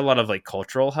 Like we've had a lot of like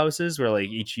cultural houses where like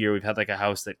each year we've had like a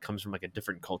house that comes from like a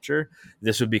different culture.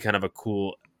 This would be kind of a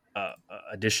cool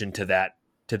addition to that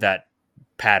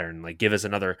pattern. Like give us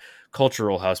another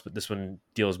cultural house, but this one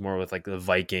deals more with like the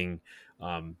Viking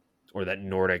or that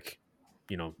Nordic,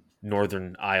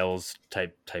 Northern Isles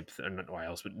type not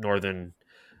Isles, but Northern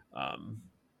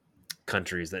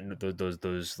countries, that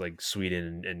those like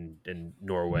Sweden and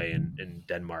Norway and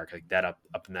Denmark, like that up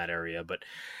in that area. But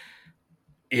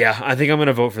yeah, I think I'm going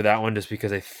to vote for that one, just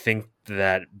because I think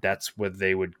that that's what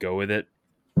they would go with it.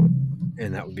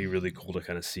 And that would be really cool to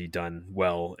kind of see done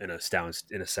well in a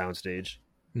soundstage.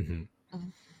 Mm-hmm.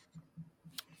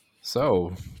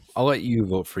 So I'll let you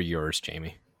vote for yours,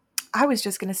 Jamie. I was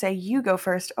just gonna say you go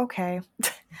first. Okay.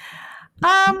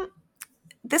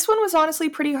 This one was honestly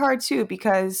pretty hard too,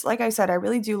 because like I said, I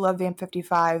really do love Vamp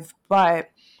 55, but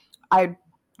I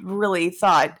really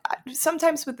thought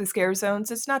sometimes with the scare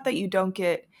zones, it's not that you don't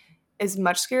get as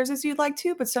much scares as you'd like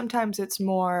to, but sometimes it's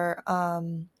more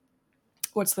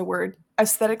what's the word?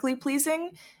 Aesthetically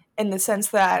pleasing, in the sense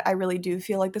that I really do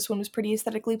feel like this one was pretty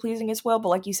aesthetically pleasing as well. But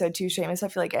like you said too, Seamus, I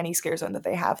feel like any scare zone that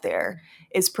they have there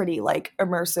is pretty like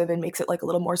immersive and makes it like a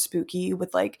little more spooky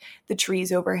with like the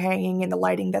trees overhanging and the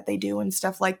lighting that they do and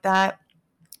stuff like that.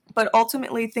 But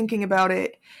ultimately thinking about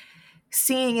it,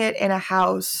 seeing it in a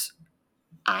house,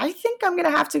 I think I'm going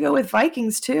to have to go with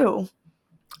Vikings too.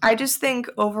 I just think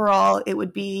overall it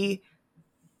would be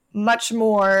much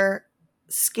more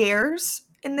scares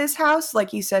in this house.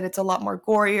 Like you said, it's a lot more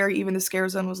gorier. Even the scare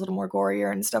zone was a little more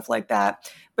gorier and stuff like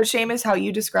that. But Seamus, how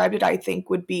you described it, I think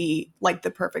would be like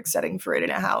the perfect setting for it in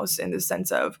a house, in the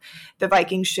sense of the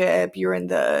Viking ship, you're in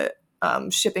the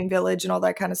shipping village and all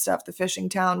that kind of stuff, the fishing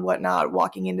town, whatnot,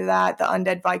 walking into that, the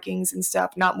undead Vikings and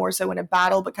stuff, not more so in a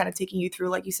battle, but kind of taking you through,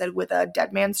 like you said, with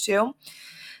Dead Man's too.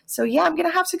 So yeah, I'm going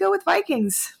to have to go with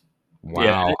Vikings. Wow,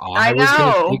 Yeah, I was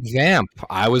going to pick Vamp.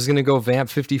 I was going to go Vamp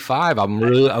 55. I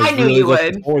was really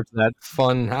looking forward to that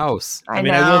fun house.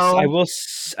 I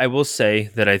will say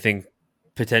that I think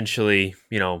potentially,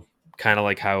 kind of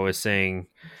like how I was saying,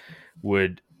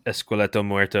 would Esqueleto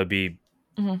Muerto be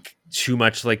too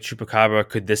much like Chupacabra?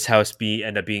 Could this house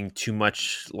end up being too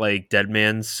much like Dead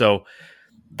Man's? So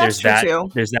there's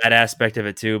there's that aspect of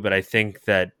it too. But I think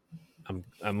that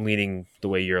I'm leaning the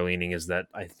way you're leaning, is that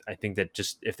I think that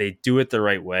just if they do it the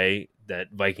right way, that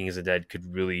Vikings Undead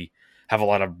could really have a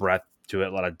lot of breadth to it,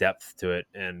 a lot of depth to it,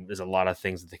 and there's a lot of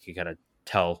things that they can kind of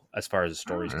tell as far as the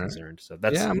story is concerned. So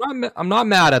that's I'm not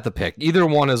mad at the pick. Either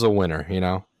one is a winner,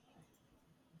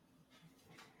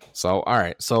 So all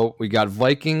right, so we got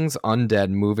Vikings Undead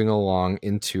moving along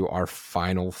into our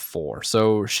final four.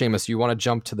 So Seamus, you want to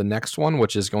jump to the next one,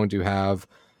 which is going to have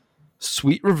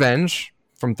Sweet Revenge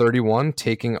from 31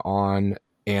 taking on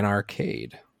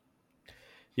Anarcade.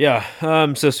 Yeah,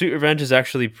 so Sweet Revenge is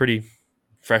actually pretty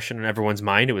fresh in everyone's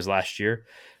mind. It was last year.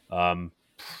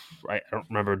 I don't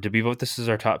remember. Did we vote this as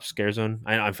our top scare zone?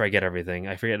 I forget everything.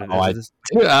 I forget.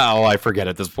 I forget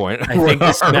at this point. I think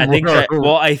this. I think that.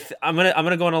 Well, I'm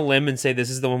gonna go on a limb and say this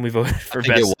is the one we voted for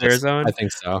best scare zone. I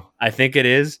think so. I think it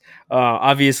is.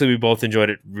 Obviously, we both enjoyed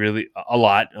it really a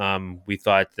lot. We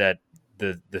thought that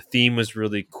the theme was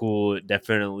really cool. It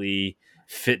definitely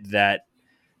fit that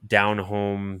down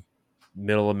home,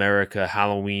 middle America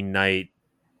Halloween night.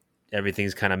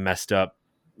 Everything's kind of messed up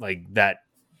like that.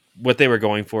 What they were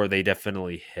going for, they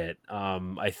definitely hit.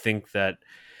 I think that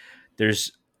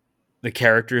the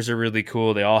characters are really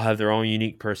cool. They all have their own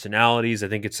unique personalities. I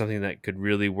think it's something that could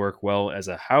really work well as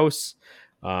a house.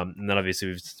 And then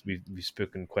obviously we've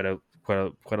spoken quite a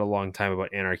long time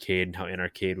about Anarcade and how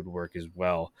Anarcade would work as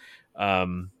well.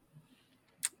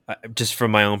 Just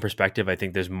from my own perspective, I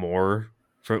think there's more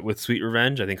with Sweet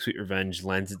Revenge. I think Sweet Revenge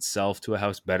lends itself to a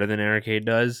house better than Anarcade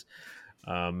does.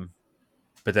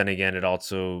 But then again, it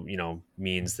also,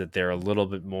 means that they're a little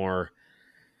bit more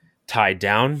tied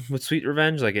down with Sweet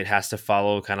Revenge. Like it has to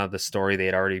follow kind of the story they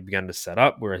had already begun to set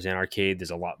up. Whereas in Arcade,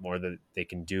 there's a lot more that they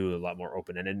can do, a lot more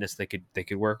open-endedness they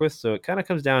could work with. So it kind of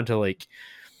comes down to like,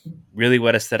 really,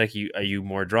 what aesthetic are you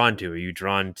more drawn to? Are you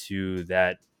drawn to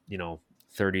that, 30s,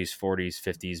 40s,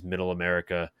 50s, middle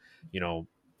America,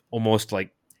 almost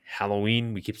like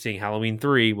Halloween? We keep saying Halloween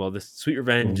 3. Well, this Sweet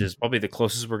Revenge is probably the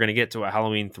closest we're going to get to a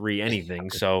Halloween 3 anything.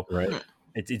 So right.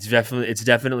 It's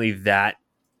definitely that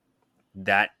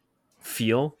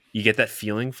feel. You get that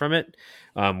feeling from it.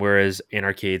 Whereas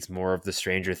Anarcade's more of the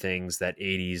Stranger Things, that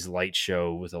 80s light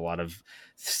show with a lot of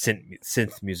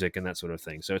synth music and that sort of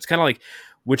thing. So it's kind of like,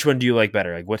 which one do you like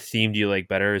better? Like what theme do you like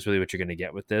better is really what you're going to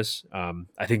get with this.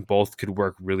 I think both could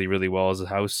work really, really well as a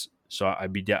house. So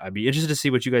I'd be interested to see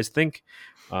what you guys think,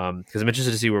 because I'm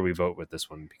interested to see where we vote with this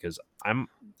one, because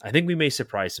I think we may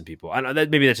surprise some people. I know that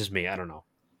maybe that's just me. I don't know.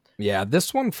 Yeah,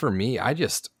 this one for me,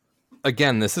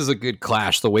 again, this is a good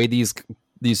clash. The way these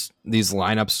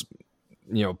lineups,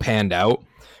 panned out.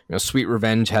 Sweet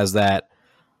Revenge has that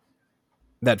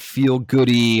feel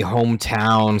goody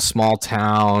hometown, small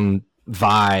town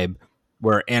vibe,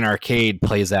 where Anarcade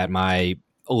plays at my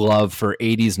love for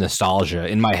 80s nostalgia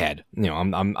in my head.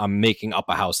 I'm making up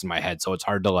a house in my head, so it's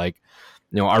hard to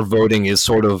our voting is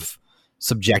sort of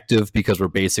subjective because we're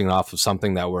basing it off of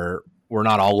something that we're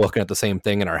not all looking at the same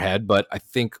thing in our head. But I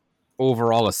think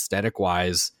overall, aesthetic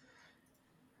wise,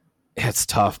 it's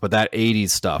tough. But that 80s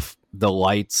stuff, the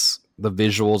lights, the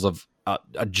visuals of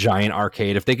a giant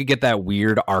arcade, if they could get that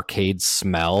weird arcade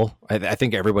smell, I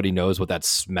think everybody knows what that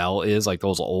smell is, like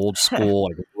those old school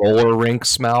like roller rink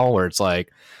smell, where it's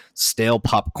like stale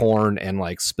popcorn and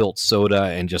like spilt soda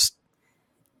and just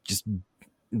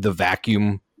the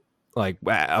vacuum, like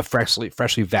a freshly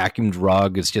vacuumed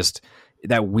rug. Is just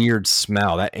that weird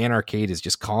smell. That Anarcade is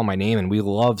just calling my name. And we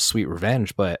love Sweet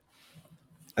Revenge, but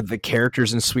the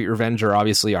characters in Sweet Revenge are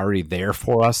obviously already there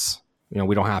for us.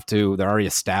 We don't have to, they're already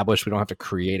established. We don't have to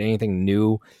create anything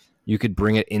new. You could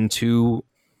bring it into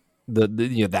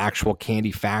the actual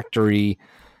candy factory.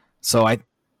 So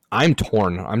I'm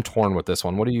torn. I'm torn with this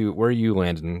one. Where are you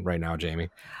landing right now, Jamie?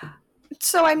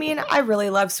 So, I really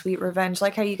love Sweet Revenge.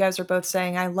 Like how you guys are both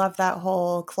saying, I love that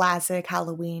whole classic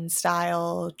Halloween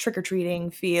style,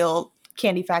 trick-or-treating feel,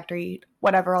 candy factory,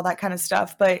 whatever, all that kind of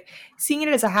stuff. But seeing it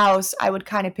as a house, I would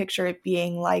kind of picture it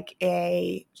being like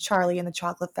a Charlie and the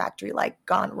Chocolate Factory, like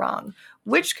gone wrong,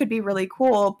 which could be really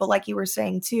cool. But like you were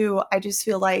saying too, I just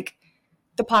feel like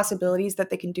the possibilities that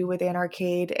they can do with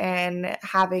Anarcade and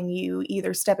having you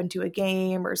either step into a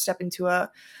game or step into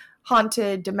a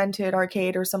haunted, demented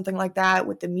arcade or something like that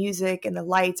with the music and the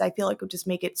lights, I feel like would just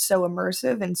make it so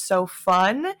immersive and so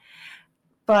fun.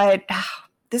 But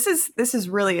this is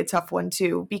really a tough one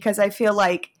too, because I feel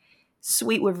like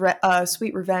Sweet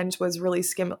Revenge was really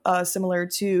similar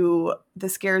to the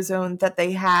scare zone that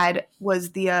they had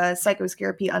was the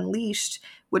Psychoscarapy Unleashed,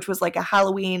 which was like a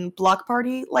Halloween block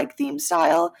party like theme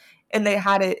style, and they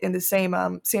had it in the same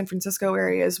San Francisco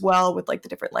area as well, with like the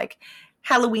different like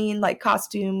Halloween like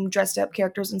costume dressed up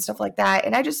characters and stuff like that.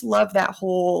 And I just love that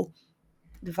whole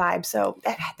vibe. So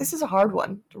this is a hard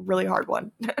one, a really hard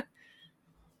one.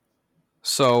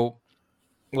 So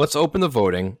let's open the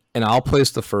voting, and I'll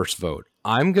place the first vote.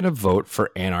 I'm going to vote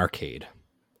for Anarcade.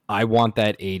 I want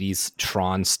that 80s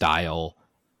Tron style,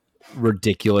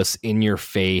 ridiculous, in your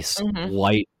face,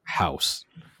 light house.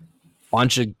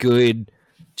 Bunch of good,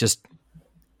 just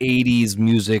 80s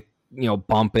music,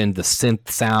 bumping the synth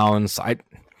sounds.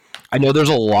 I know there's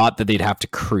a lot that they'd have to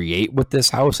create with this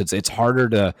house. It's harder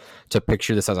to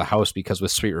picture this as a house, because with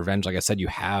Sweet Revenge, like I said, you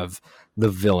have the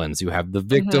villains, you have the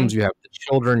victims, you have the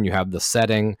children, you have the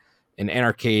setting, In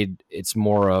Anarcade, it's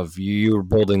more of you're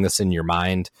building this in your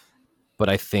mind, but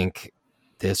I think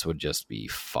this would just be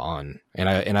fun. And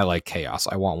I like chaos.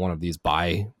 I want one of these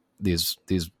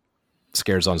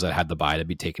scare zones that had the buy to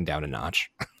be taken down a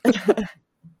notch.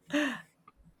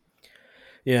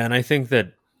 Yeah, and I think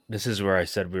that this is where I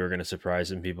said we were going to surprise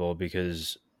some people,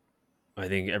 because I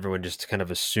think everyone just kind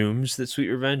of assumes that Sweet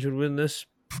Revenge would win this,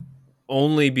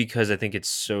 only because I think it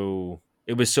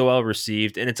was so well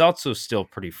received, and it's also still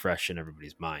pretty fresh in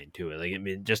everybody's mind too. Like, I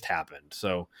mean, it just happened,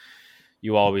 so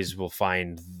you always will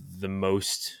find the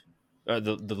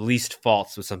least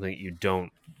faults with something that you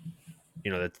don't,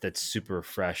 that's super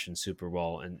fresh and super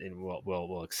well and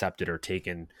well accepted or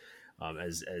taken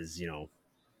as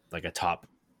like a top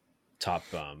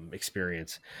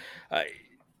experience.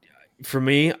 For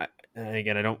me, and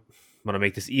again, I don't want to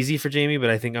make this easy for Jamie, but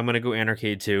I think I'm going to go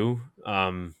Anarcade too.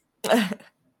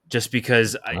 Just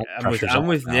because I'm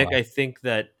with Nick. I think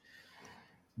that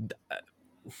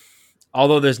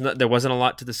although there wasn't a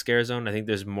lot to the scare zone, I think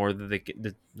there's more that they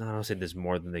can. I don't say there's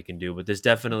more than they can do, but there's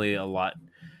definitely a lot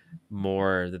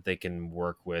more that they can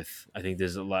work with. I think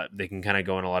there's a lot they can kind of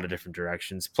go in a lot of different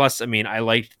directions. Plus, I mean, I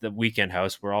liked the Weekend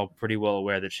House. We're all pretty well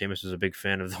aware that Seamus was a big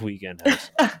fan of the Weekend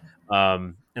House,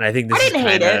 and I think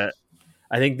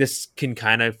this can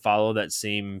kind of follow that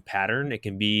same pattern. It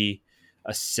can be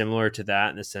similar to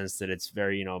that in the sense that it's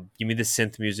very, give me the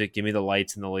synth music, give me the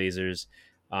lights and the lasers,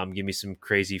 give me some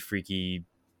crazy, freaky,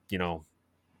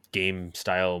 game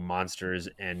style monsters,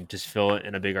 and just fill it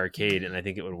in a big arcade, and I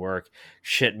think it would work.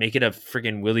 Shit, make it a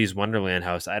freaking Willy's Wonderland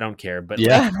house. I don't care, but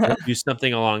do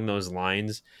something along those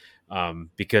lines,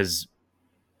 because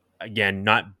again,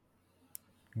 not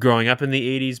growing up in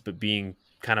the 80s, but being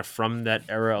kind of from that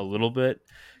era a little bit,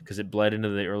 because it bled into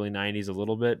the early 90s a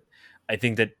little bit. I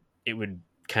think that it would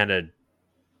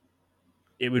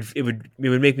it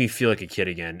would make me feel like a kid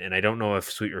again, and I don't know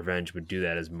if Sweet Revenge would do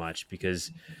that as much,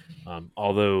 because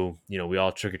although we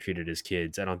all trick-or-treated as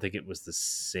kids, I don't think it was the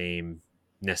same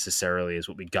necessarily as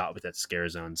what we got with that scare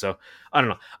zone. So I don't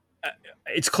know,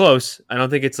 it's close. I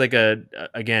don't think it's like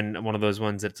again one of those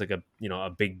ones that's like a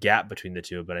big gap between the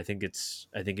two, but I think it's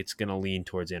gonna lean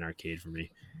towards Anarcade for me.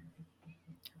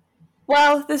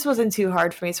 Well, this wasn't too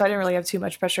hard for me, so I didn't really have too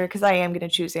much pressure, because I am going to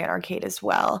choose Anarcade as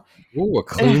well. Ooh, a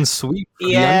clean sweep for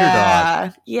the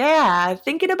underdog. Yeah.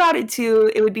 Thinking about it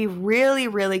too, it would be really,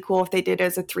 really cool if they did it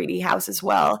as a 3D house as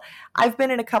well. I've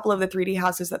been in a couple of the 3D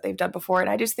houses that they've done before, and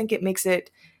I just think it makes it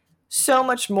so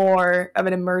much more of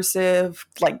an immersive,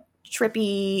 like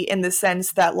trippy, in the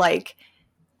sense that like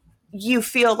you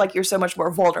feel like you're so much more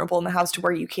vulnerable in the house to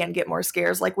where you can get more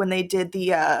scares. Like when they did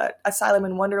the Asylum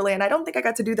in Wonderland, I don't think I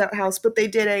got to do that house, but they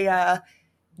did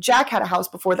Jack had a house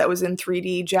before that was in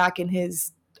 3D. Jack and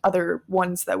his other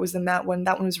ones that was in that one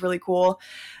was really cool.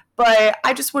 But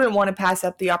I just wouldn't want to pass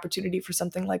up the opportunity for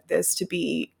something like this to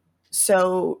be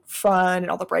so fun,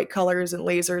 and all the bright colors and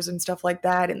lasers and stuff like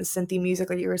that, and the synthy music,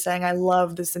 like you were saying. I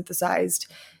love the synthesized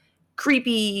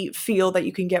creepy feel that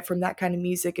you can get from that kind of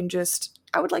music, and just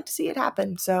I would like to see it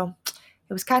happen. So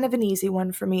it was kind of an easy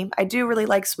one for me. I do really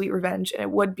like Sweet Revenge, and it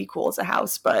would be cool as a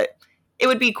house, but it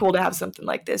would be cool to have something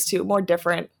like this too, more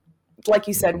different. Like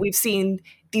you said, we've seen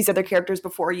these other characters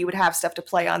before. You would have stuff to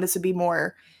play on. This would be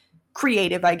more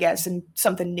creative, I guess, and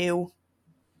something new.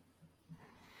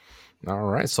 All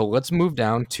right, so let's move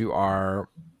down to our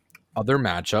other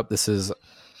matchup. This is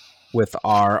with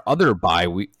our other buy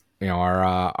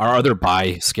our other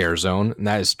buy scare zone, and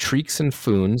that is Treeks and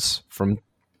Foons from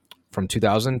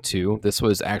 2002. This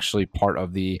was actually part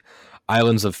of the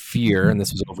Islands of Fear, and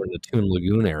this was over in the Toon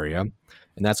Lagoon area,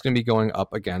 and that's going to be going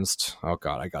up against, oh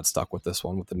god, I got stuck with this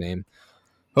one with the name.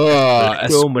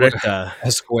 Esqueleto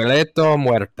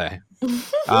Muerte.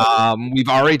 We've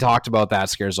already talked about that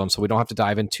scare zone, so we don't have to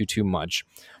dive into too much.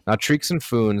 Now, Treeks and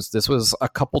Foons, this was a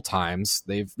couple times.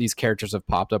 These characters have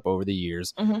popped up over the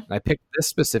years. Mm-hmm. And I picked this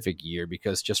specific year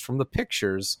because just from the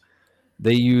pictures,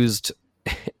 they used,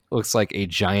 it looks like a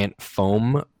giant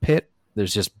foam pit.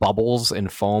 There's just bubbles and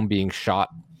foam being shot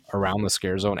around the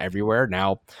scare zone everywhere.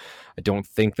 Now, I don't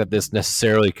think that this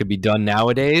necessarily could be done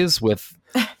nowadays with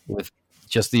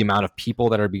just the amount of people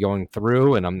that are be going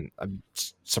through, and I'm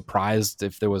surprised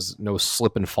if there was no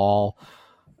slip and fall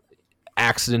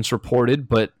accidents reported,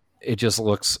 but it just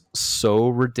looks so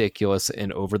ridiculous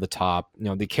and over the top.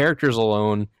 The characters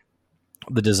alone,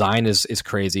 the design is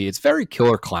crazy. It's very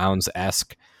Killer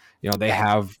Clowns-esque. They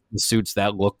have the suits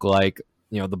that look like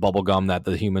the bubble gum that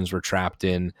the humans were trapped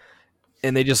in,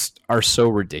 and they just are so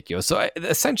ridiculous. So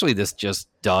essentially this just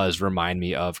does remind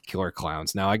me of Killer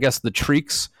Clowns. Now, I guess the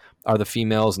Treeks are the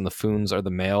females and the Foons are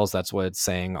the males. That's what it's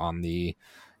saying on the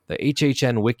the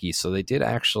HHN wiki. So they did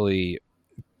actually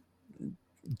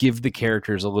give the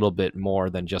characters a little bit more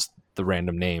than just the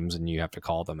random names, and you have to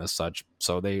call them as such.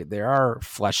 So they are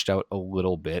fleshed out a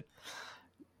little bit.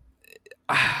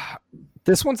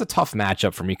 This one's a tough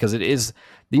matchup for me because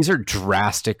these are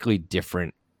drastically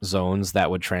different zones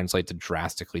that would translate to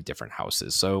drastically different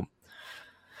houses. So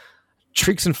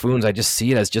Treeks and Foons, I just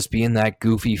see it as just being that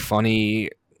goofy, funny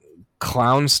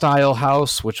clown style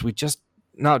house, which we just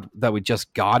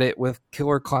got it with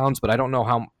Killer Clowns, but I don't know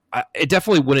how. It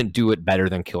definitely wouldn't do it better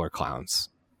than Killer Clowns.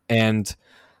 And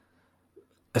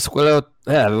Escuela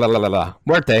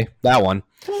Muerte,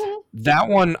 that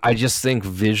one I just think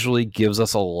visually gives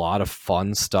us a lot of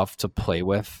fun stuff to play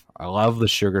with. I love the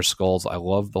sugar skulls. I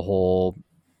love the whole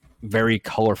very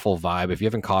colorful vibe. If you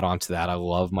haven't caught on to that, I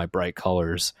love my bright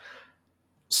colors.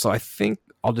 So I think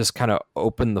I'll just kind of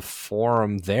open the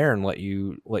forum there and let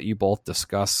you both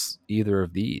discuss either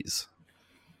of these.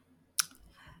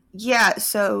 Yeah,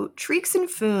 so Treeks and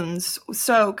Foons.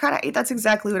 So kind of that's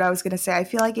exactly what I was going to say. I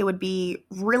feel like it would be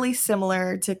really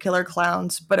similar to Killer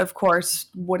Clowns, but of course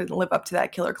wouldn't live up to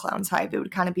that Killer Clowns hype. It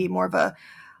would kind of be more of a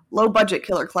low budget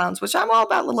Killer Clowns, which I'm all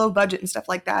about the low budget and stuff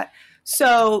like that.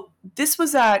 So this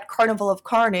was at Carnival of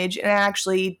Carnage, and I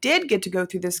actually did get to go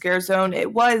through the scare zone.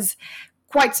 It was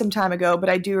quite some time ago, but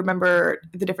I do remember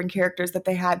the different characters that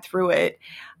they had through it.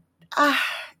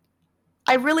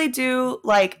 I really do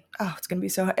like, it's going to be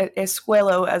so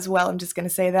Escuelo as well. I'm just going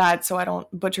to say that so I don't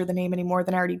butcher the name any more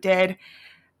than I already did.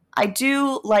 I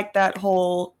do like that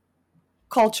whole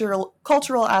cultural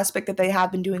aspect that they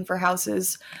have been doing for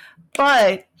houses,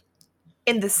 but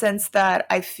in the sense that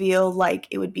I feel like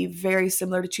it would be very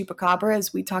similar to Chupacabra,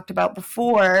 as we talked about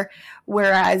before,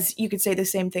 whereas you could say the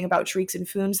same thing about Treeks and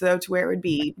Foons, though, to where it would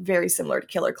be very similar to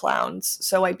Killer Clowns.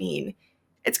 So, I mean,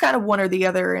 it's kind of one or the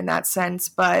other in that sense,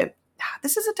 but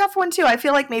this is a tough one, too. I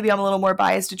feel like maybe I'm a little more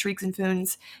biased to Treeks and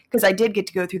Foons because I did get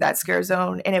to go through that scare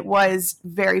zone, and it was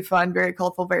very fun, very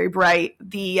colorful, very bright.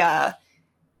 The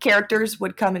characters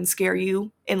would come and scare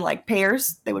you in, like,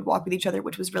 pairs. They would walk with each other,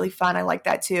 which was really fun. I like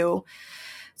that, too.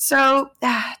 So,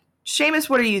 Seamus,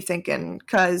 what are you thinking?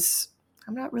 Because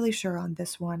I'm not really sure on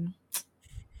this one.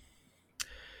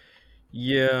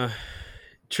 Yeah.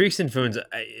 Treeks and Foons,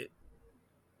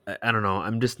 I don't know.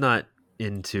 I'm just not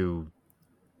into...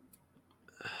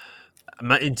 I'm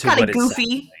not into kind what of it's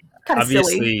goofy, kind of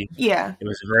silly. Yeah, it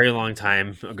was a very long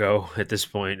time ago. At this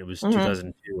point, it was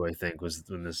 2002, I think, was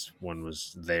when this one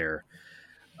was there.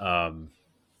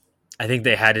 I think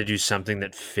they had to do something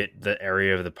that fit the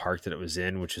area of the park that it was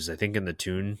in, which is I think in the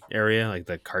toon area, like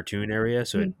the cartoon area.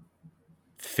 So it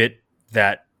fit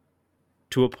that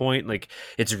to a point. Like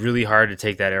it's really hard to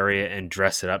take that area and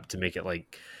dress it up to make it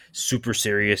like super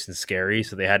serious and scary.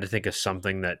 So they had to think of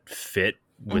something that fit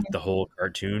with the whole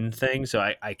cartoon thing. So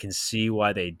I can see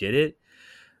why they did it.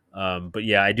 But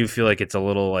yeah, I do feel like it's a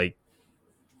little like,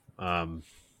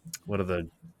 what are the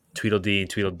Tweedledee and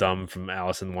Tweedledum from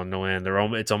Alice in Wonderland?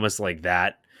 It's almost like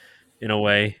that in a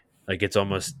way. Like it's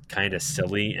almost kind of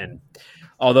silly. And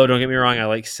although don't get me wrong, I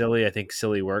like silly. I think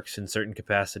silly works in certain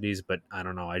capacities, but I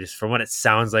don't know. I just, from what it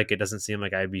sounds like, it doesn't seem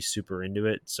like I'd be super into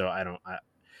it. So I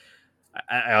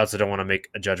also don't want to make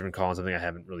a judgment call on something I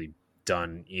haven't really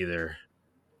done either.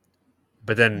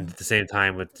 But then at the same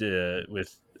time with Escuela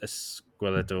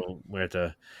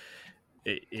Muerta,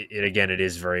 it again, it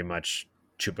is very much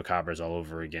Chupacabras all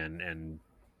over again. And,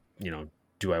 you know,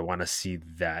 do I want to see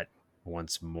that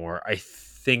once more? I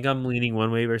think I'm leaning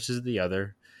one way versus the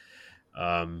other. So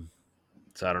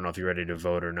I don't know if you're ready to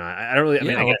vote or not. I don't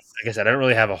really, I guess I don't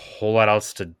really have a whole lot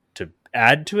else to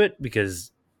add to it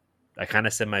because I kind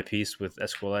of said my piece with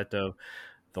Esqueleto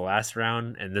the last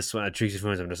round, and this one, Treeks and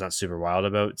Foons, I'm just not super wild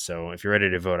about. So if you're ready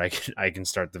to vote, I can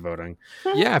start the voting.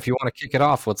 Yeah, if you want to kick it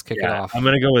off, let's kick it off. I'm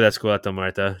going to go with Esqueleto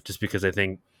Muerta just because I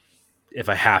think if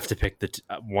I have to pick the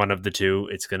one of the two,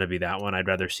 it's going to be that one. I'd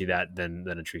rather see that than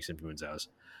a Treeks and Foons house.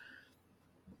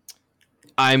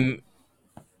 I'm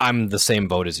the same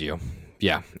boat as you.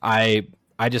 Yeah, I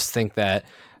just think that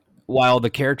while the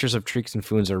characters of Treeks and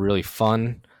Foons are really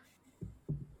fun,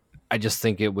 I just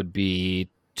think it would be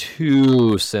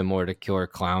too similar to Killer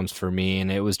Clowns for me,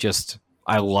 and it was just,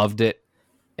 I loved it,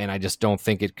 and I just don't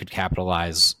think it could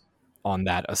capitalize on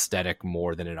that aesthetic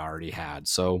more than it already had.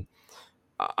 So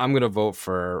I'm going to vote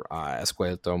for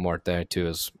Esqueleto Muerte too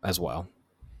as well.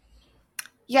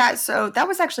 Yeah, so that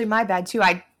was actually my bad too.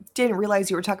 I didn't realize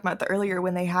you were talking about the earlier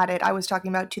when they had it. I was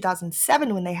talking about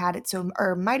 2007 when they had it, so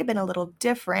or it might have been a little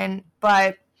different,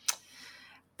 but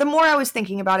the more I was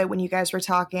thinking about it when you guys were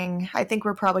talking, I think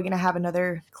we're probably going to have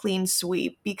another clean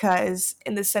sweep because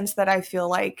in the sense that I feel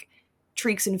like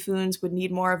Treeks and Foons would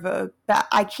need more of a.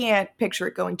 I can't picture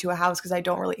it going to a house because I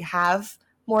don't really have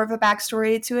more of a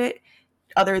backstory to it,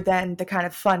 other than the kind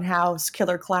of fun house,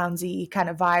 killer clownsy kind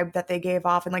of vibe that they gave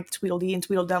off, and like Tweedledee and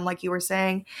Tweedledum, like you were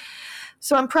saying.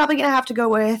 So I'm probably gonna have to go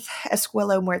with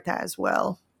Escuela Muerta as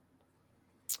well.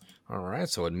 All right,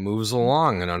 so it moves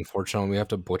along, and unfortunately, we have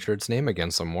to butcher its name again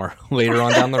some more later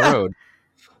on down the road.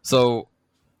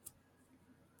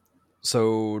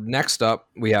 So next up,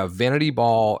 we have Vanity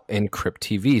Ball and Crypt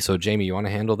TV. So Jamie, you want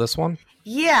to handle this one?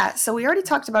 Yeah, so we already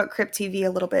talked about Crypt TV a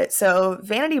little bit. So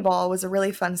Vanity Ball was a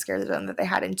really fun scare zone that they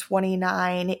had in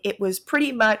 29. It was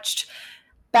pretty much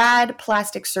bad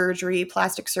plastic surgery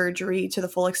to the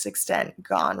fullest extent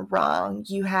gone wrong.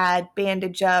 You had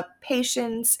bandage up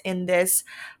patients in this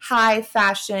high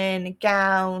fashion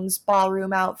gowns,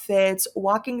 ballroom outfits,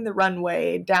 walking the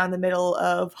runway down the middle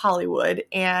of Hollywood.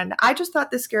 And I just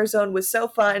thought the scare zone was so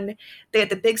fun. They had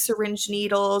the big syringe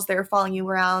needles. They were following you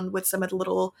around with some of the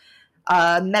little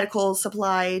medical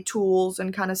supply tools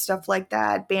and kind of stuff like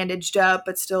that, bandaged up,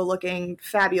 but still looking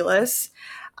fabulous.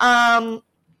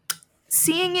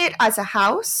 Seeing it as a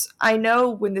house, I know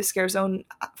when the Scare Zone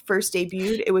first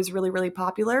debuted, it was really, really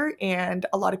popular, and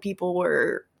a lot of people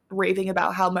were raving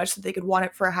about how much that they could want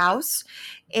it for a house.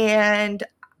 And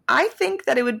I think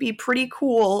that it would be pretty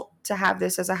cool to have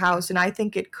this as a house, and I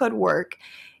think it could work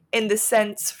in the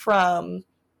sense from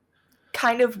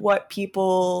kind of what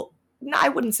people, I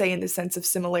wouldn't say in the sense of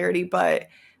similarity, but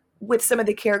with some of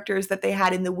the characters that they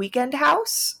had in the Weekend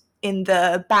House. In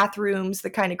the bathrooms,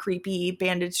 the kind of creepy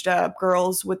bandaged up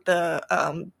girls with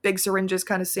the big syringes,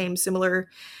 kind of similar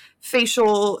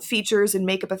facial features and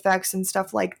makeup effects and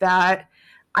stuff like that.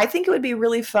 I think it would be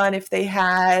really fun if they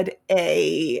had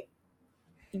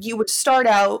you would start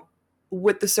out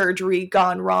with the surgery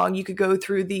gone wrong. You could go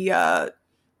through the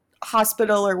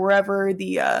hospital or wherever,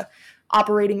 the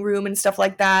operating room and stuff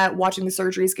like that, watching the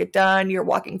surgeries get done. You're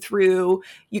walking through.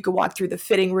 You could walk through the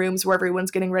fitting rooms where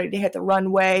everyone's getting ready to hit the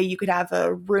runway. You could have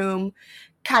a room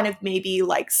kind of maybe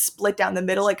like split down the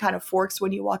middle. It kind of forks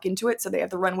when you walk into it. So they have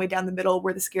the runway down the middle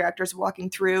where the scare actors are walking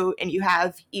through, and you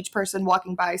have each person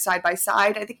walking by side by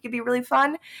side. I think it could be really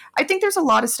fun. I think there's a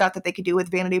lot of stuff that they could do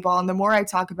with Vanity Ball, and the more I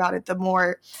talk about it, the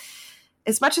more,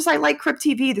 as much as I like Crypt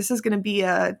TV, this is going to be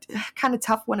a kind of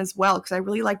tough one as well, because I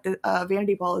really like the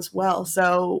Vanity Ball as well.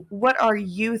 So what are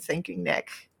you thinking, Nick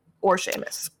or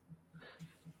Seamus?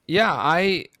 Yeah,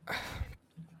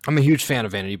 I'm a huge fan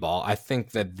of Vanity Ball. I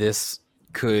think that this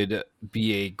could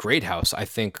be a great house. I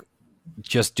think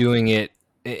just doing it,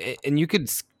 and you could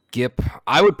skip,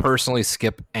 I would personally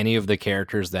skip any of the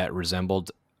characters that resembled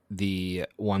the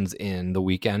ones in The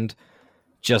Weekend,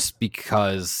 just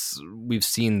because we've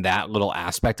seen that little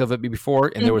aspect of it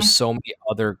before, and there was so many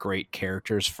other great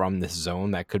characters from this zone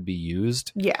that could be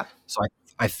used. Yeah. So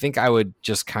I think I would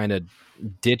just kind of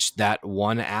ditch that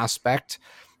one aspect,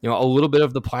 a little bit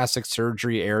of the plastic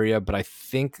surgery area, but I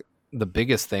think the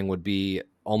biggest thing would be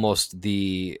almost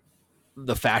the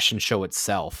fashion show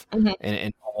itself,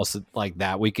 and almost like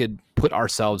that. We could put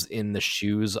ourselves in the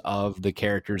shoes of the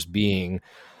characters being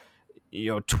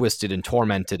twisted and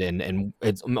tormented, and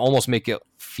it's almost make it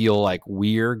feel like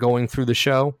we're going through the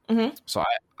show. So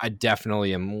I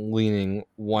definitely am leaning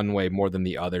one way more than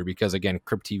the other, because again,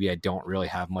 Crypt TV, I don't really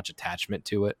have much attachment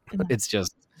to it. It's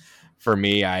just, for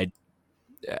me, I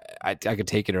could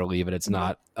take it or leave it. It's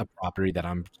not a property that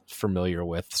I'm familiar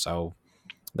with, so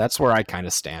that's where I kind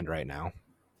of stand right now.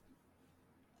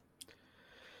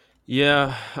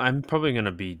 Yeah, I'm probably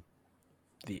gonna be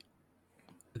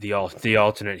the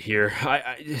alternate here.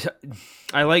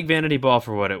 I like Vanity Ball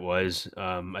for what it was.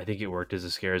 I think it worked as a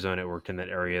scare zone. It worked in that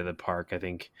area of the park. I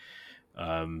think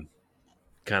kind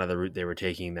of the route they were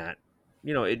taking, that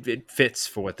it fits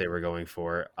for what they were going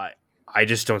for. I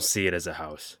just don't see it as a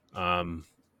house. I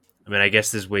mean, I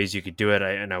guess there's ways you could do it,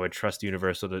 and I would trust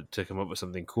Universal to come up with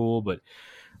something cool, but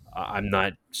I'm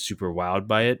not super wowed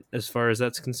by it as far as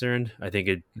that's concerned. I think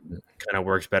it kind of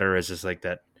works better as just like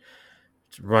that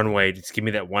runway. Just give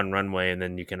me that one runway, and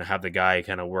then you can have the guy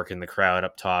kind of working the crowd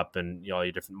up top, and all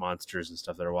your different monsters and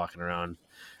stuff that are walking around.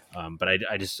 But I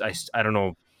don't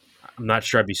know. I'm not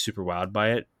sure I'd be super wowed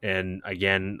by it. And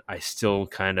again, I still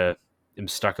kind of am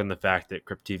stuck on the fact that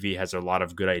Crypt TV has a lot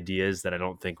of good ideas that I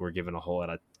don't think we're given a whole lot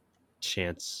of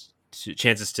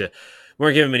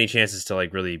weren't given many chances to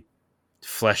like really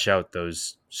flesh out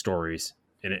those stories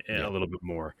in a little bit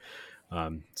more.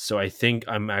 So I think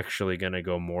I'm actually going to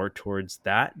go more towards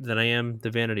that than I am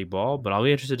the Vanity Ball, but I'll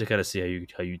be interested to kind of see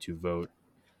how you two vote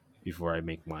before I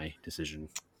make my decision.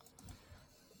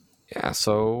 Yeah,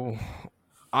 so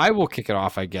I will kick it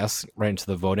off, I guess, right into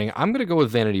the voting. I'm going to go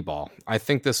with Vanity Ball. I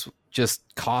think this, just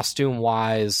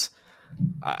costume-wise,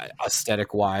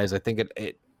 aesthetic-wise, I think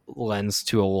it lends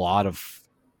to a lot of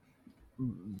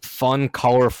fun,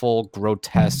 colorful,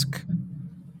 grotesque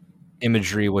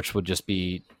imagery, which would just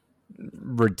be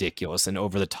ridiculous and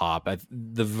over the top.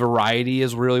 The variety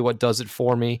is really what does it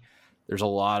for me. There's a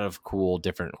lot of cool,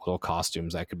 different little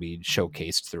costumes that could be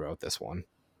showcased throughout this one.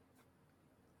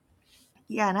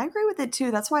 Yeah, and I agree with it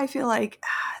too. That's why I feel like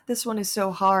this one is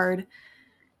so hard,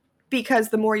 because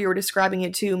the more you were describing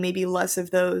it too, maybe less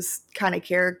of those kind of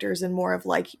characters and more of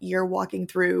like you're walking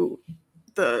through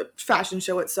the fashion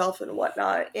show itself and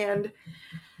whatnot. And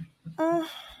I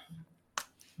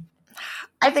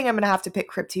think I'm going to have to pick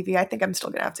Crypt TV. I think I'm still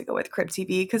going to have to go with Crypt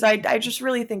TV because I just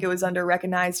really think it was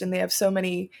under-recognized, and they have so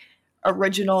many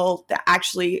original that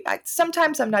actually,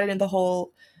 sometimes I'm not into the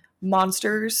whole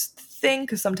monsters thing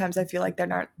because sometimes I feel like they're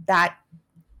not that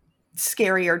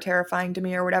scary or terrifying to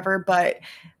me or whatever, but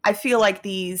I feel like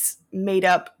these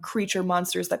made-up creature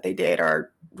monsters that they did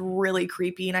are really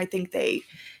creepy, and I think they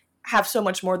have so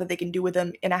much more that they can do with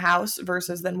them in a house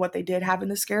versus than what they did have in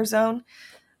the Scare Zone.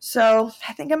 So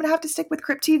I think I'm going to have to stick with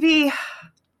Crypt TV.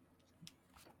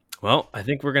 Well, I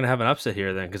think we're going to have an upset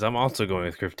here then, because I'm also going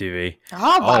with Crypt TV.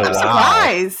 Oh, wow. I'm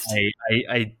surprised.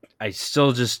 I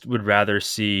still just would rather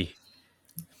see.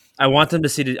 I want them to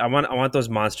see. I want those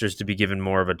monsters to be given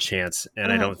more of a chance,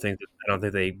 and I don't think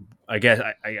they. I guess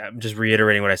I'm just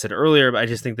reiterating what I said earlier, but I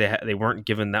just think they weren't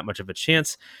given that much of a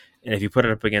chance. And if you put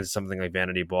it up against something like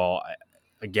Vanity Ball,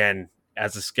 again,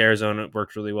 as a Scare Zone, it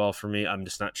worked really well for me. I'm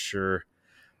just not sure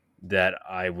that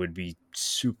I would be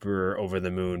super over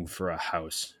the moon for a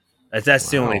house. That's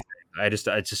the only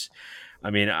thing. I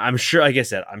mean, I'm sure, like I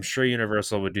said, I'm sure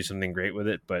Universal would do something great with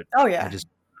it, but oh yeah, I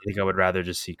think I would rather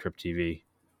just see Crypt TV.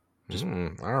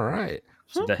 All right.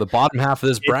 So the bottom half of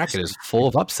this bracket is full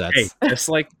of upsets. Hey, just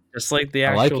like the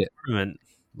actual tournament.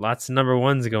 Lots of number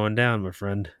ones going down, my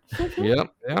friend.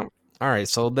 Yep. All right.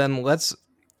 So then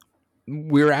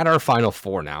we're at our final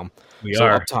four now. We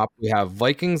are. Up top, we have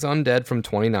Vikings Undead from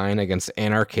 29 against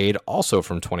Anarcade, also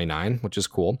from 29, which is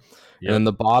cool. Yep. And then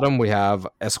the bottom, we have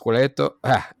Esqueleto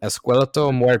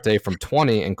Muerte from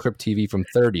 20 and Crypt TV from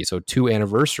 30. So 2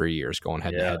 anniversary years going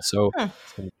head to head. So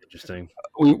interesting.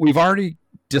 We've already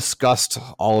discussed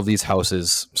all of these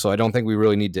houses, so I don't think we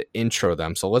really need to intro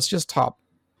them. So let's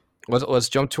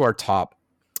jump to our top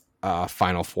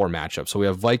final four matchup. So we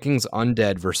have Vikings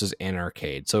Undead versus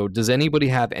Anarcade. So does anybody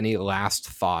have any last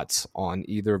thoughts on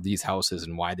either of these houses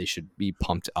and why they should be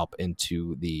pumped up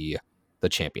into the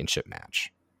championship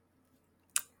match?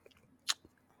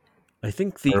 I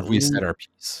think or have we said our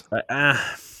piece?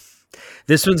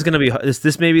 This one's gonna be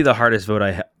this may be the hardest vote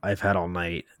I've had all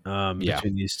night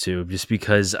between these two, just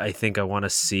because I think I want to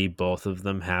see both of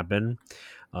them happen.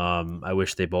 I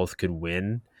wish they both could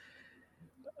win.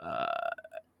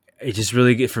 It just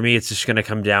really, for me, it's just going to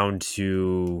come down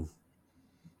to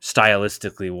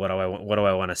stylistically what do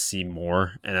I want to see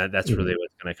more, and that's really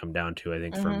what's going to come down to, I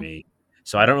think, for me.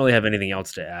 So I don't really have anything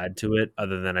else to add to it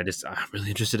other than I'm really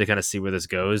interested to kind of see where this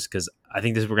goes, because I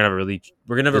think we're gonna have a really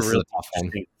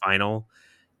interesting final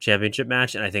championship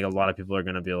match, and I think a lot of people are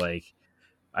gonna be like,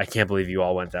 I can't believe you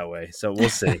all went that way. So we'll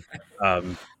see.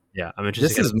 Yeah, I'm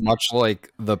interested. This is much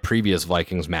like the previous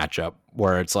Vikings matchup,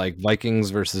 where it's like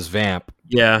Vikings versus Vamp.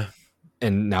 Yeah.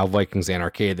 And now Vikings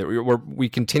Anarcade. That we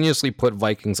continuously put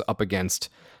Vikings up against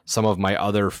some of my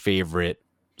other favorite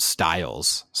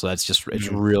styles. So that's just, it's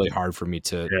really hard for me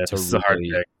to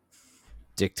really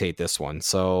dictate this one.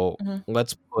 So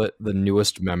let's put the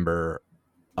newest member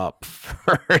up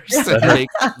first. let her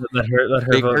take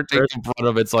the brunt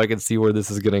of it so I can see where this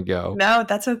is going to go. No,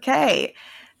 that's okay.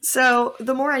 So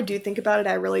the more I do think about it,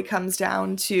 it really comes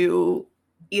down to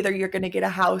either you're going to get a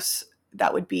house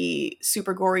that would be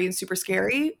super gory and super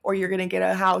scary, or you're going to get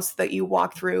a house that you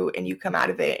walk through and you come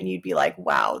out of it and you'd be like,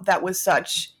 wow, that was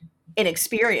such an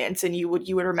experience, and you would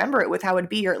remember it with how it'd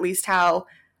be, or at least how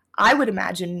I would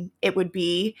imagine it would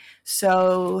be.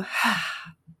 So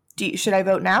should I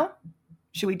vote now?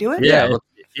 Should we do it?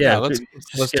 Yeah. Let's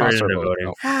toss our vote.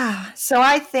 So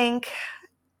I think,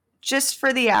 just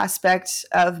for the aspect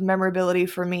of memorability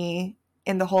for me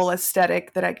in the whole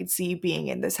aesthetic that I could see being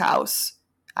in this house,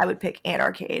 I would pick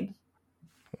Anarcade.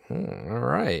 All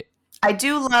right. I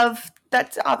do love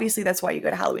that. Obviously, that's why you go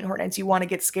to Halloween Horror Nights. You want to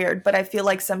get scared, but I feel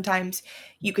like sometimes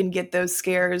you can get those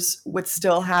scares with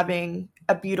still having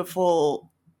a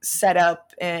beautiful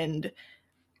setup and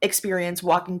experience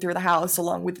walking through the house,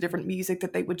 along with the different music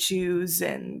that they would choose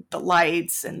and the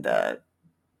lights and the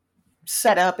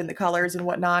setup and the colors and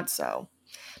whatnot. So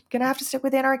I'm gonna have to stick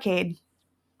with Anarcade.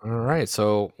 All right,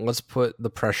 so let's put the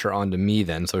pressure onto me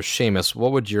then. So Seamus,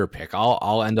 what would your pick?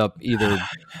 I'll end up either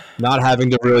not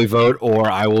having to really vote, or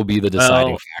I will be the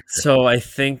deciding factor. So I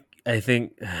think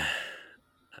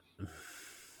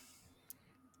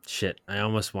shit. I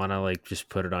almost want to like just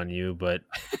put it on you, but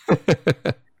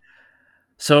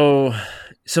so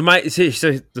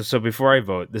before I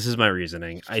vote, this is my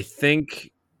reasoning. I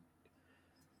think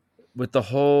with the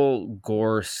whole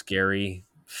gore scary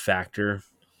factor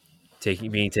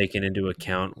being taken into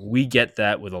account, we get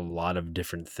that with a lot of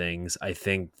different things. I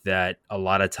think that a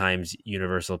lot of times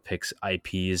Universal picks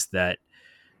IPs that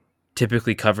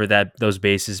typically cover those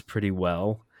bases pretty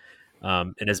well.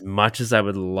 And as much as I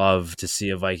would love to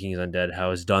see a Vikings Undead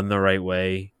house done the right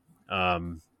way,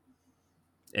 and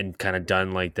kind of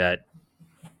done like that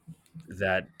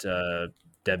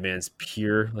Dead Man's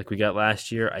Pier like we got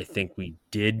last year, I think we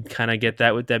did kind of get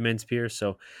that with Dead Man's Pier.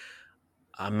 So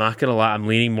I'm not gonna lie, I'm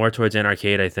leaning more towards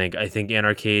Anarcade. I think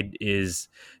Anarcade is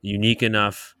unique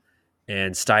enough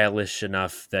and stylish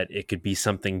enough that it could be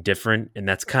something different, and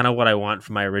that's kind of what I want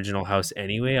from my original house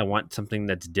anyway. I want something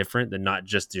that's different than not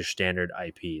just your standard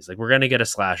IPs. Like, we're gonna get a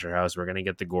slasher house, we're gonna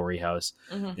get the gory house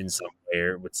in some way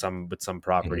or with some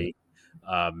property.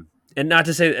 And not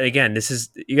to say, again,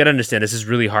 you got to understand, this is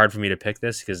really hard for me to pick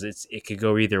this because it could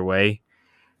go either way.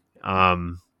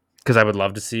 Because I would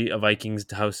love to see a Vikings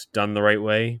house done the right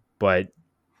way, but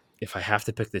if I have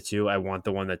to pick the two, I want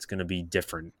the one that's going to be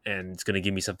different and it's going to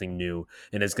give me something new,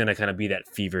 and it's going to kind of be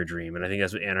that fever dream. And I think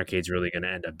that's what Anarcade's really going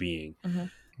to end up being.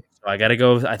 So I got to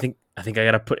go. I think I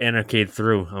got to put Anarcade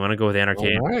through. I want to go with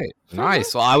Anarcade. All right,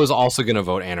 nice. Well, I was also going to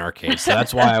vote Anarcade, so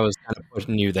that's why I was kind of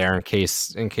pushing you there in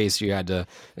case you had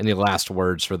any last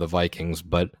words for the Vikings.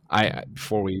 But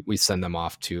before we send them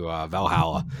off to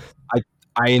Valhalla,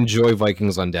 I enjoy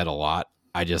Vikings Undead a lot.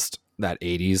 That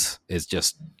 80s is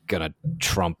just gonna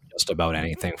trump just about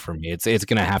anything for me. It's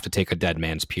gonna have to take a Dead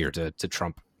Man's Pier to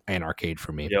trump Anarcade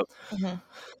for me. Yep.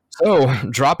 So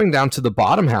dropping down to the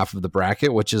bottom half of the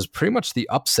bracket, which is pretty much the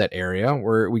upset area,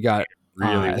 where we got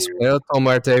Escuela de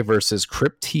Muerte versus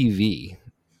Crypt TV.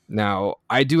 Now,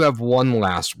 I do have one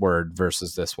last word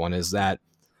versus this one, is that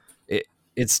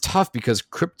it's tough because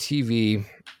Crypt TV,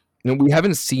 we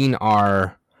haven't seen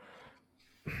our,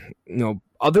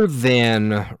 other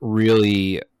than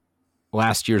really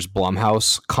last year's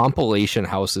Blumhouse, compilation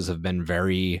houses have been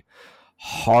very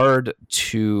hard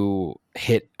to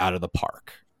hit out of the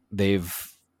park. They've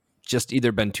just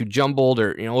either been too jumbled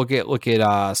or, look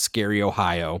at Scary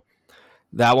Ohio.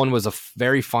 That one was a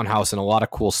very fun house and a lot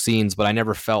of cool scenes, but I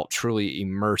never felt truly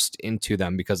immersed into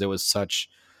them because it was such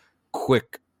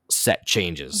quick set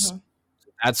changes.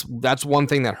 That's one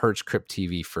thing that hurts Crypt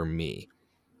TV for me.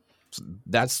 So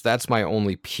that's my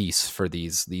only piece for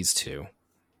these two.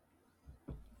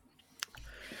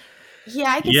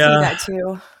 Yeah, I can see that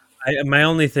too. My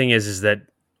only thing is that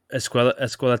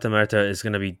Escuela de Muerte is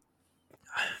going to be.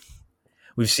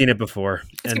 We've seen it before,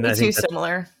 it's going to be too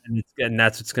similar, and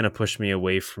that's what's going to push me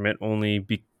away from it.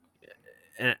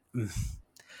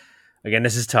 Again,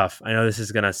 this is tough. I know this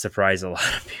is going to surprise a lot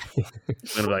of people. I'm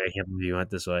going to be like, I can't believe you went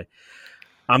this way.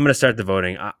 I'm going to start the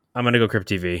voting. I'm going to go Crypt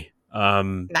TV.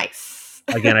 Nice.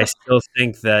 Again, I still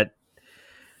think that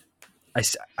I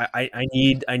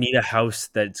need a house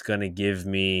that's going to give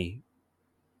me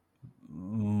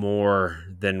more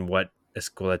than what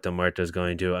Escuela de Muerte is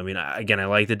going to. I mean, I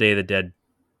like the Day of the Dead.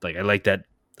 Like, I like that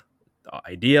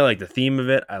idea, I like the theme of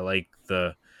it. I like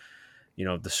the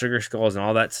sugar skulls and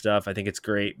all that stuff. I think it's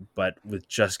great. But with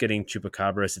just getting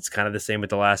Chupacabras, it's kind of the same with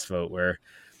the last vote where,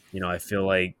 I feel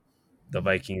like the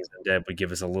Vikings Undead would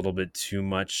give us a little bit too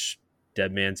much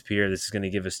Dead Man's Pier. This is going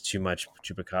to give us too much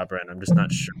Chupacabra, and I'm just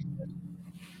not sure.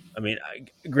 I mean,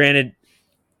 granted,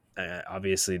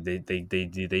 obviously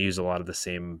they use a lot of the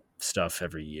same stuff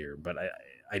every year, but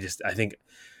I think,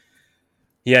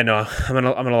 yeah, no, I'm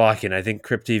gonna lock in. I think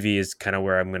Crypt TV is kind of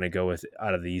where I'm gonna go with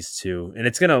out of these two, and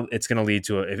it's gonna lead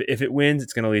to if it wins,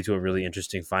 it's gonna lead to a really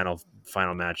interesting final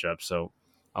matchup. So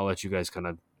I'll let you guys kind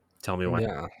of tell me why.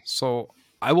 Yeah, so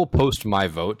I will post my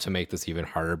vote to make this even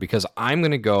harder because I'm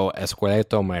gonna go Escuela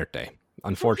de Muerte.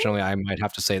 Unfortunately, I might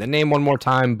have to say the name one more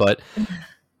time, but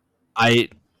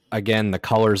again, the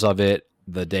colors of it,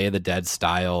 the Day of the Dead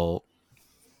style,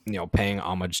 paying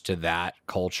homage to that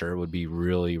culture would be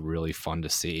really, really fun to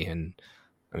see. And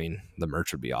I mean, the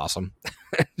merch would be awesome.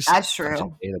 That's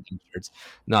true.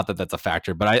 Not that that's a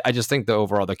factor, but I just think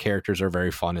the characters are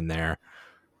very fun in there.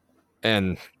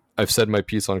 And I've said my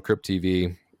piece on Crypt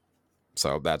TV.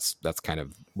 So that's kind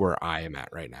of where I am at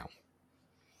right now.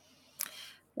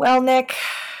 Well, Nick,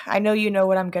 I know you know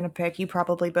what I'm going to pick. You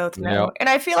probably both know. Yep. And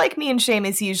I feel like me and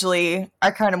Seamus usually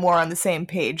are kind of more on the same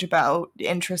page about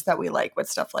interests that we like with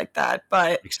stuff like that.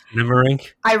 But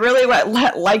Skinamarink? I really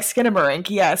like Skinamarink,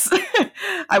 yes.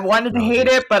 I wanted to Oh, hate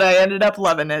geez. it, but I ended up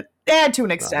loving it. To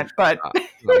an extent, but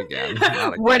Not again.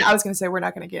 Not again. I was going to say we're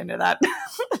not going to get into that.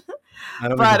 I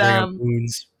don't But, mean to bring up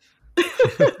wounds.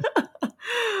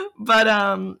 But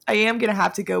I am going to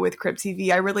have to go with Crypt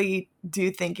TV. I really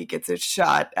do think it gets a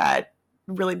shot at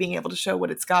really being able to show what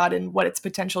it's got and what its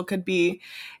potential could be.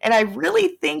 And I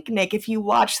really think, Nick, if you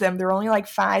watch them, they're only like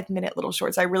 5-minute little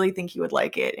shorts. I really think you would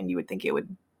like it and you would think it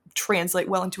would translate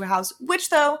well into a house, which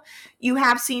though you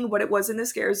have seen what it was in the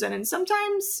Scare Zone. And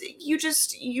sometimes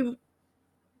you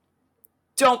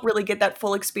don't really get that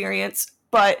full experience,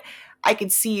 but I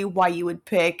could see why you would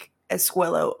pick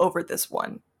Esquilo over this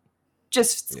one.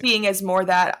 Just seeing as more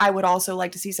that I would also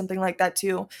like to see something like that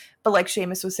too. But like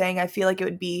Seamus was saying, I feel like it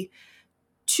would be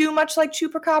too much like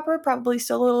Chupacabra, probably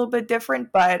still a little bit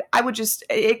different, but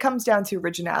it comes down to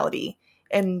originality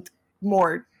and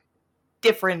more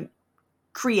different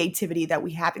creativity that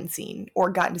we haven't seen or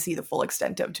gotten to see the full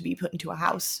extent of to be put into a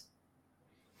house.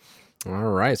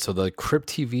 All right, so the Crypt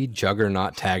TV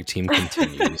Juggernaut tag team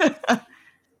continues.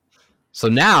 So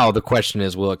now the question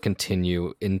is, will it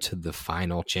continue into the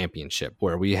final championship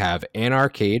where we have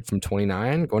Anarcade from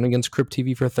 29 going against Crypt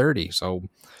TV for 30? So,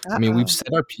 I mean, we've said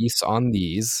our piece on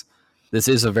these. This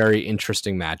is a very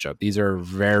interesting matchup. These are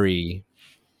very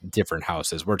different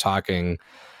houses. We're talking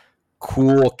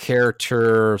cool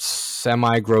character,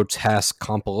 semi-grotesque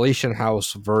compilation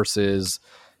house versus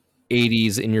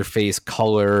 80s in-your-face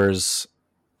colors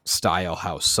style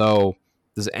house. So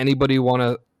does anybody want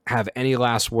to have any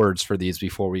last words for these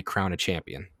before we crown a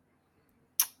champion?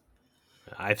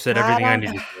 I've said everything I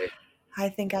need to say. I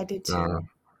think I did too.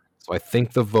 So I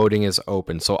think the voting is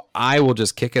open. So I will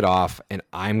just kick it off, and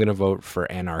I'm going to vote for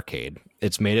Anarcade.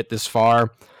 It's made it this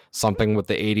far. Something with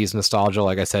the 80s nostalgia.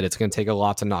 Like I said, it's going to take a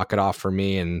lot to knock it off for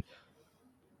me, and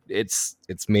it's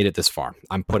made it this far.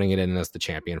 I'm putting it in as the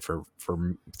champion for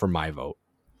my vote.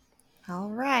 All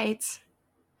right.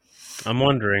 I'm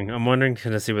wondering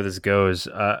to see where this goes.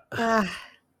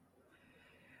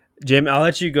 Jamie, I'll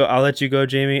let you go,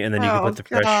 Jamie, and then you can put the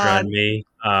pressure on me.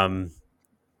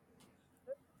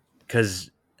 Because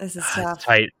this is tough. It's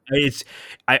tight.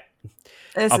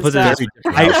 This I'll is put tough.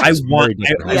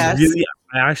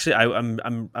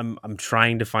 I'm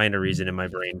trying to find a reason in my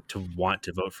brain to want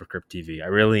to vote for Crypt TV. I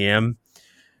really am.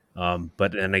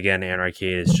 But then again,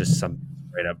 Anarcade is just some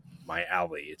right up my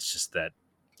alley. It's just that,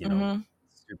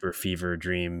 super fever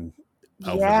dream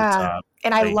over the top.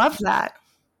 And I love that.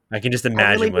 I can just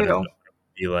imagine what it would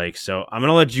be like. So I'm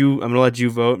gonna let you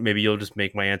vote. Maybe you'll just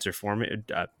make my answer for me.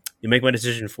 You make my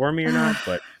decision for me or not,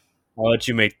 but I'll let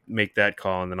you make that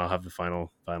call, and then I'll have the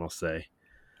final say.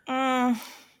 I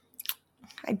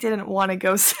didn't want to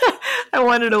go. I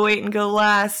wanted to wait and go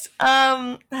last.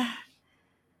 As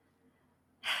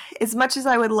much as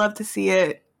I would love to see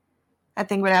it, I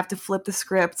think I'm gonna have to flip the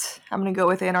script. I'm gonna go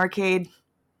with Anarcade.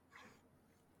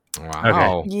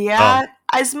 Wow. Okay. Yeah.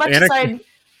 As much as I'd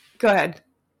go ahead.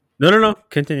 No.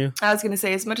 Continue. I was gonna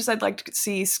say, as much as I'd like to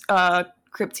see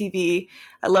Crypt TV,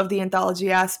 I love the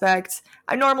anthology aspect.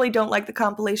 I normally don't like the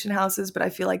compilation houses, but I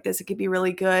feel like it could be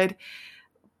really good.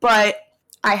 But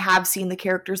I have seen the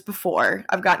characters before.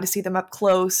 I've gotten to see them up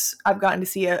close. I've gotten to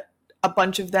see a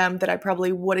bunch of them that I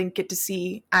probably wouldn't get to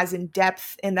see as in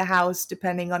depth in the house,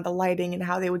 depending on the lighting and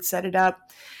how they would set it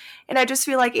up. And I just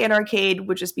feel like Anarcade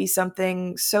would just be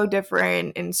something so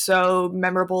different and so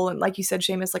memorable. And like you said,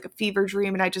 Seamus, like a fever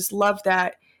dream. And I just love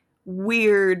that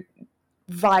weird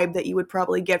vibe that you would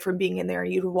probably get from being in there,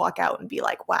 and you'd walk out and be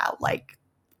like, wow, like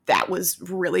that was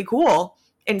really cool,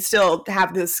 and still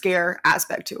have the scare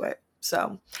aspect to it.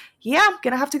 So yeah, I'm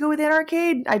gonna have to go with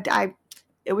Anarcade.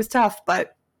 It was tough,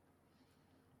 but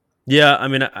yeah, I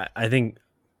mean, I think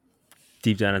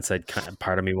deep down inside, kind of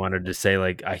part of me wanted to say,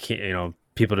 like, I can't,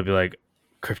 people to be like,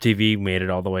 Crypt TV made it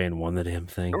all the way and won the damn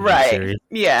thing, right?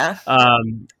 Yeah.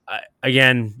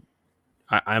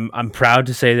 I'm proud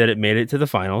to say that it made it to the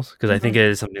finals, because I think it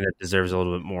is something that deserves a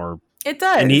little bit more. It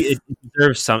does. And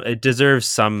it deserves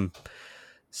some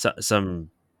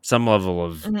level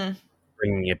of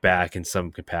bringing it back in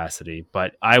some capacity.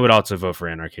 But I would also vote for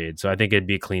Anarcade. So I think it'd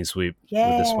be a clean sweep with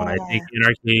this one. I think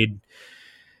Anarcade,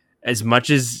 as much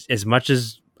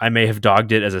as I may have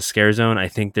dogged it as a Scare Zone, I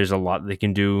think there's a lot they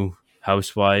can do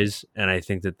house-wise, and I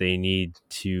think that they need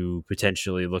to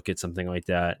potentially look at something like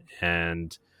that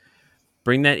and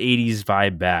bring that 80s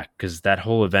vibe back, because that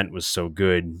whole event was so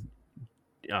good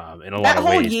in a lot of ways. That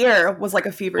whole year was like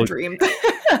a fever dream.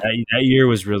 that year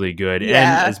was really good.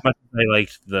 Yeah. And as much as I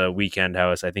liked the Weekend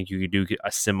House, I think you could do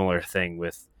a similar thing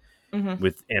with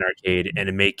Anarcade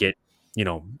and make it,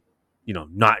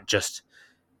 not just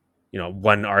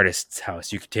one artist's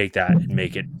house. You could take that and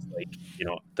make it like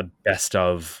the best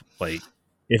of like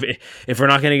if we're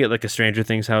not gonna get like a Stranger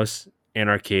Things house,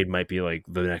 Anarcade might be like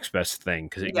the next best thing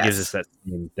because it gives us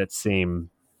that same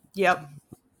Yep.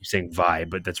 saying vibe,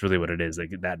 but that's really what it is,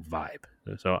 like that vibe.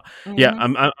 So yeah,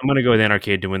 I'm gonna go with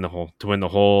Anarcade to win the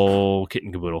whole kit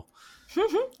and caboodle.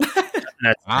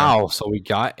 Wow, so we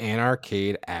got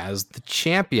Anarcade as the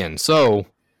champion. So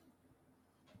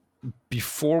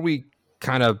before we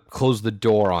kind of close the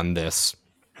door on this,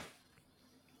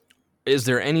 is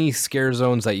there any scare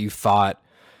zones that you thought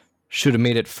should have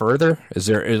made it further?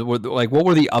 What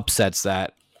were the upsets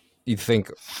that you think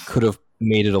could have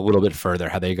made it a little bit further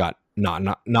had they got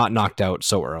not knocked out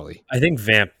so early? I think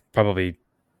Vamp probably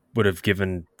would have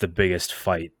given the biggest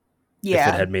fight if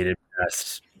it had made it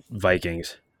past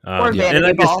Vikings. Or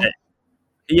Vanity Ball.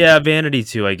 Vanity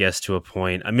too, I guess, to a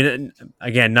point. I mean,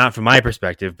 again, not from my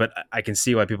perspective, but I can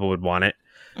see why people would want it.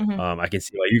 I can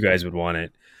see why you guys would want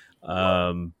it.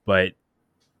 But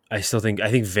I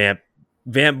think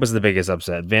Vamp was the biggest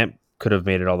upset. Vamp could have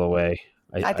made it all the way.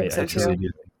 I think so too. Really do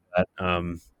think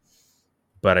that.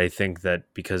 But I think that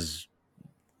because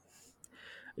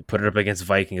put it up against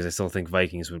Vikings, I still think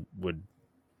Vikings would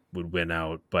win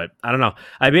out. But I don't know.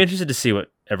 I'd be interested to see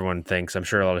what everyone thinks. I'm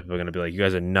sure a lot of people are going to be like, "You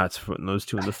guys are nuts for putting those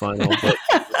two in the final." But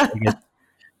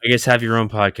I guess have your own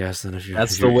podcast then.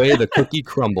 That's the way the cookie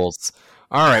crumbles.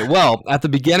 All right. Well, at the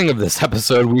beginning of this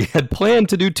episode, we had planned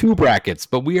to do 2 brackets,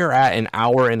 but we are at an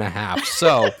hour and a half.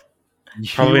 So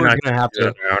probably not going to have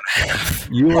to.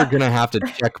 You are going to have to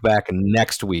check back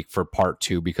next week for part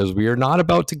 2 because we are not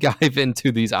about to dive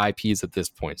into these IPs at this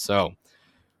point. So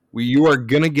you are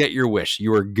going to get your wish.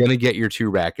 You are going to get your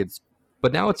 2 brackets,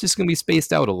 but now it's just going to be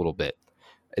spaced out a little bit.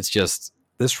 It's just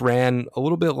this ran a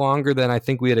little bit longer than I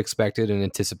think we had expected and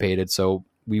anticipated. So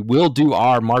we will do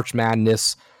our March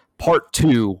Madness Part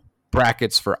 2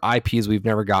 brackets for IPs we've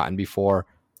never gotten before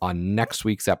on next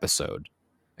week's episode.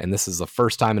 And this is the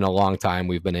first time in a long time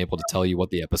we've been able to tell you what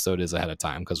the episode is ahead of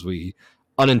time because we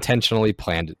unintentionally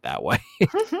planned it that way.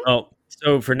 Oh,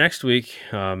 so for next week,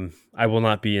 I will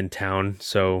not be in town.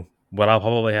 So what I'll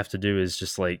probably have to do is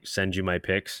just like send you my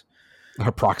picks.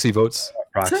 Our proxy votes.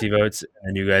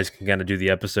 And you guys can kind of do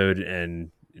the episode and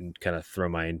kind of throw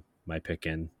my pick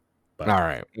in. But, all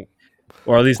right.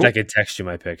 Or at least I could text you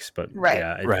my picks, but right.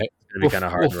 Yeah, it's right. gonna be kind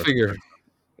of hard.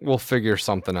 We'll figure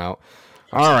something out.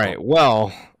 All right.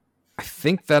 Well, I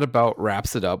think that about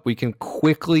wraps it up. We can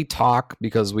quickly talk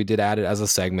because we did add it as a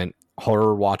segment,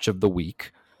 horror watch of the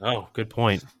week. Oh, good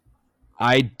point.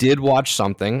 I did watch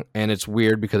something, and it's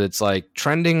weird because it's like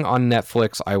trending on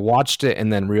Netflix. I watched it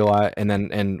and then realized,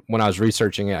 and when I was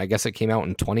researching it, I guess it came out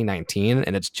in 2019,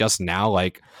 and it's just now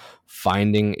like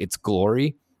finding its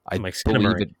glory. I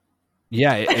believe it.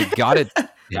 Yeah, it got it.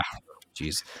 Yeah,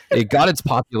 jeez, it got its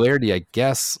popularity. I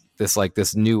guess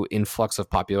this new influx of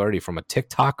popularity from a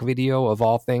TikTok video of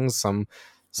all things. Some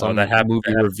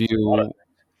movie review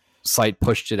site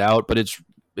pushed it out, but it's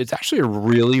actually a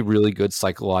really, really good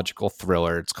psychological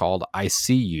thriller. It's called I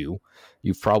See You.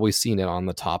 You've probably seen it on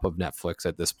the top of Netflix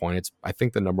at this point. It's, I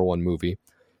think, the #1 movie.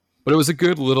 But it was a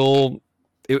good little...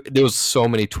 there was so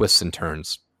many twists and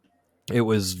turns.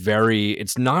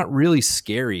 It's not really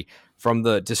scary. From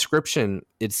the description,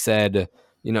 it said,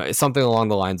 it's something along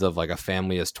the lines of like a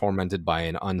family is tormented by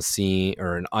an unseen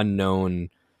or an unknown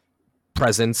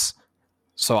presence.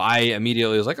 So I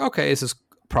immediately was like, okay, this is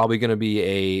probably going to be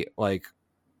a like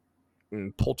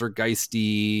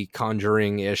poltergeisty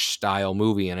conjuring-ish style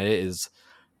movie, and it is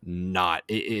not.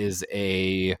 It is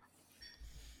a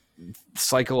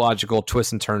psychological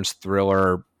twist and turns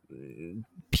thriller,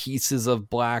 pieces of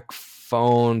black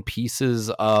phone,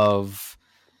 pieces of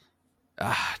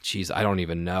I don't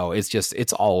even know.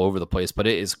 It's all over the place, but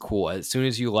it is cool. As soon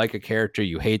as you like a character,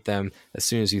 you hate them. As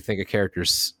soon as you think a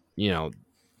character's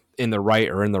in the right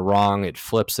or in the wrong, it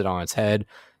flips it on its head.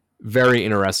 Very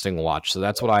interesting watch. So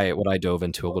that's what I dove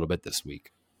into a little bit this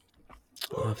week.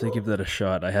 I'll have to give that a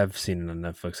shot. I have seen it on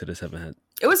Netflix. I just haven't had.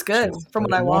 It was good from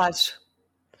what I watched.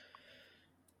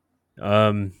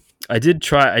 I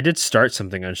did start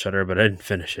something on Shudder, but I didn't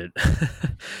finish it.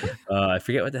 I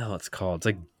forget what the hell it's called. It's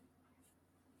like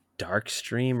Dark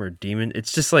Stream or Demon.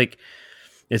 It's just like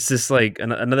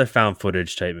another found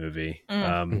footage type movie.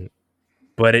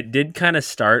 But it did kind of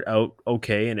start out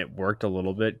okay, and it worked a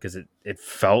little bit because it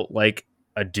felt like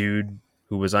a dude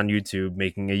who was on YouTube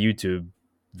making a YouTube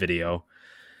video.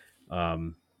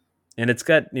 And it's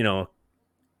got, a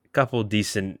couple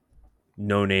decent,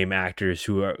 no-name actors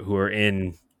who are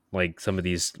in like some of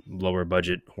these lower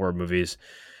budget horror movies.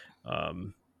 I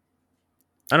don't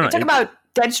know. Talk about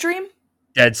Deadstream.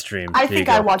 Deadstream. I think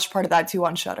I watched part of that too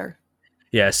on Shudder.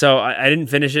 Yeah, so I didn't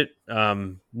finish it.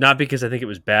 Not because I think it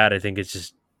was bad. I think it's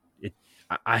just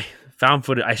I found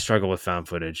footage. I struggle with found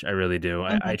footage. I really do.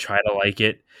 Mm-hmm. I try to like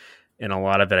it, and a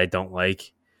lot of it I don't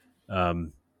like.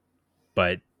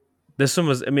 But this one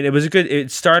was. I mean, it was good.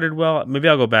 It started well. Maybe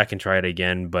I'll go back and try it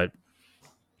again. But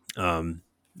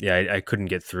yeah, I couldn't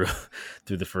get through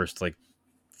the first like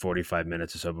 45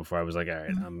 minutes or so before I was like, all right,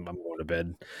 I'm going to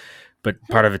bed. But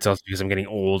part of it's also because I'm getting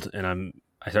old and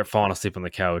I start falling asleep on the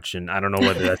couch, and I don't know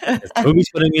whether that's the movie's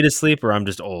putting me to sleep or I'm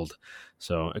just old.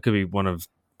 So it could be one of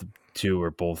the two or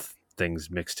both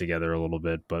things mixed together a little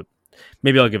bit, but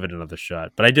maybe I'll give it another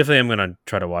shot. But I definitely am going to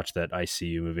try to watch that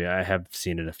ICU movie. I have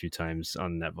seen it a few times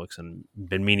on Netflix and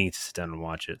been meaning to sit down and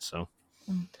watch it. So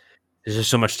there's just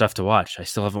so much stuff to watch. I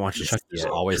still haven't watched Chucky There's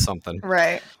yet. always something.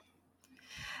 Right.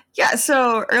 Yeah,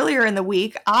 so earlier in the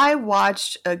week, I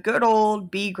watched a good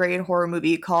old B-grade horror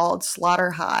movie called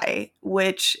Slaughter High,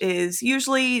 which is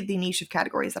usually the niche of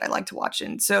categories that I like to watch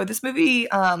in. So this movie,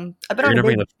 I've been You're on going a to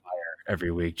bring big... the fire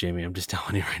every week, Jamie. I'm just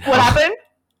telling you right now. What happened?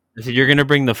 I said you're going to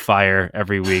bring the fire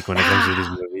every week when it comes to this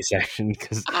movie section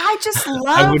because I just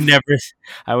love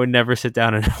I would never sit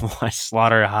down and watch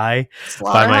Slaughter High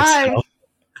Slaughter by High. myself.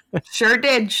 Sure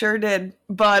did.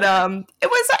 But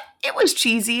it was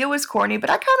cheesy, it was corny, but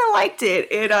I kind of liked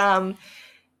it. It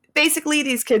basically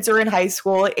these kids are in high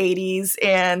school, 80s,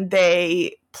 and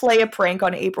they play a prank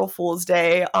on April Fool's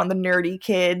Day on the nerdy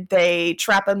kid. They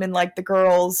trap him in like the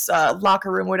girls'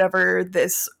 locker room, whatever.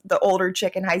 The older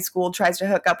chick in high school tries to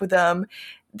hook up with them.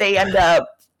 They end up,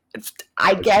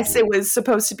 I guess it was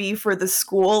supposed to be for the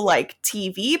school like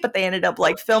TV, but they ended up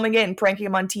like filming it and pranking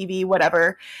him on TV,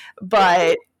 whatever.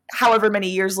 But however many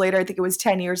years later, I think it was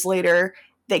 10 years later,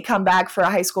 they come back for a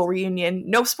high school reunion.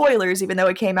 No spoilers, even though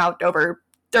it came out over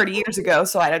 30 years ago,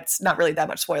 so it's not really that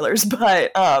much spoilers,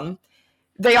 but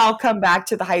they all come back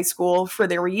to the high school for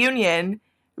their reunion,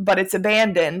 but it's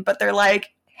abandoned. But they're like,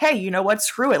 hey, you know what?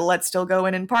 Screw it. Let's still go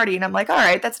in and party. And I'm like, all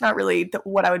right, that's not really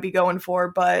what I would be going for.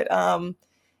 But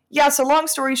yeah, so long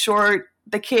story short,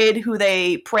 the kid who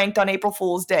they pranked on April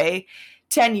Fool's Day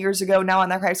 10 years ago, now on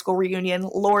their high school reunion,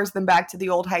 lures them back to the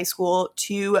old high school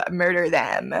to murder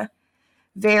them.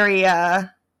 Very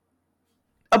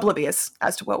oblivious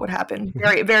as to what would happen.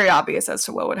 Very, very obvious as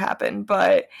to what would happen.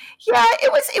 But yeah,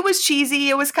 it was cheesy.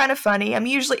 It was kind of funny. I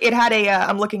mean, usually it had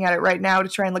I'm looking at it right now to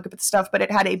try and look up at the stuff, but it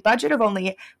had a budget of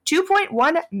only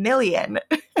 $2.1 million.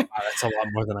 Wow, that's a lot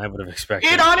more than I would have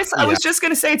expected. I was just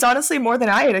going to say, it's honestly more than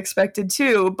I had expected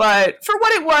too. But for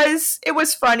what it was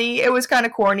funny. It was kind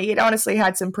of corny. It honestly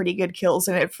had some pretty good kills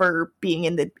in it for being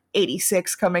in the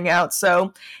 86 coming out.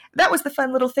 So that was the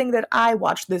fun little thing that I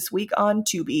watched this week on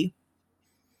Tubi.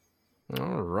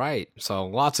 All right. So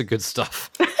lots of good stuff.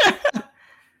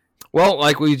 Well,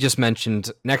 like we just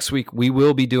mentioned, next week we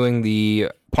will be doing the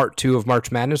part 2 of March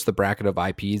Madness, the bracket of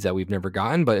IPs that we've never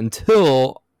gotten. But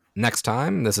until next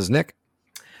time, this is Nick.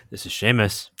 This is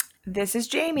Seamus. This is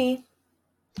Jamie.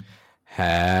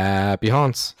 Happy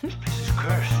haunts. This is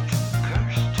cursed.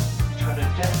 Cursed. It's got a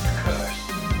death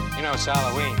curse. You know, it's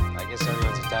Halloween. I guess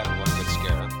everyone's entitled to one good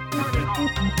scare.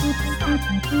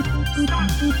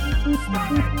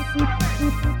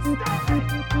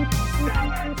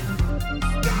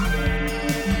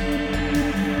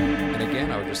 And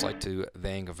again, I would just like to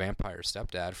thank Vampire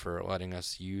Stepdad for letting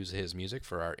us use his music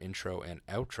for our intro and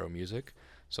outro music.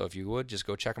 So if you would, just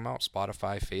go check him out.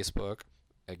 Spotify, Facebook.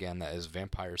 Again, that is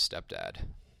Vampire Stepdad.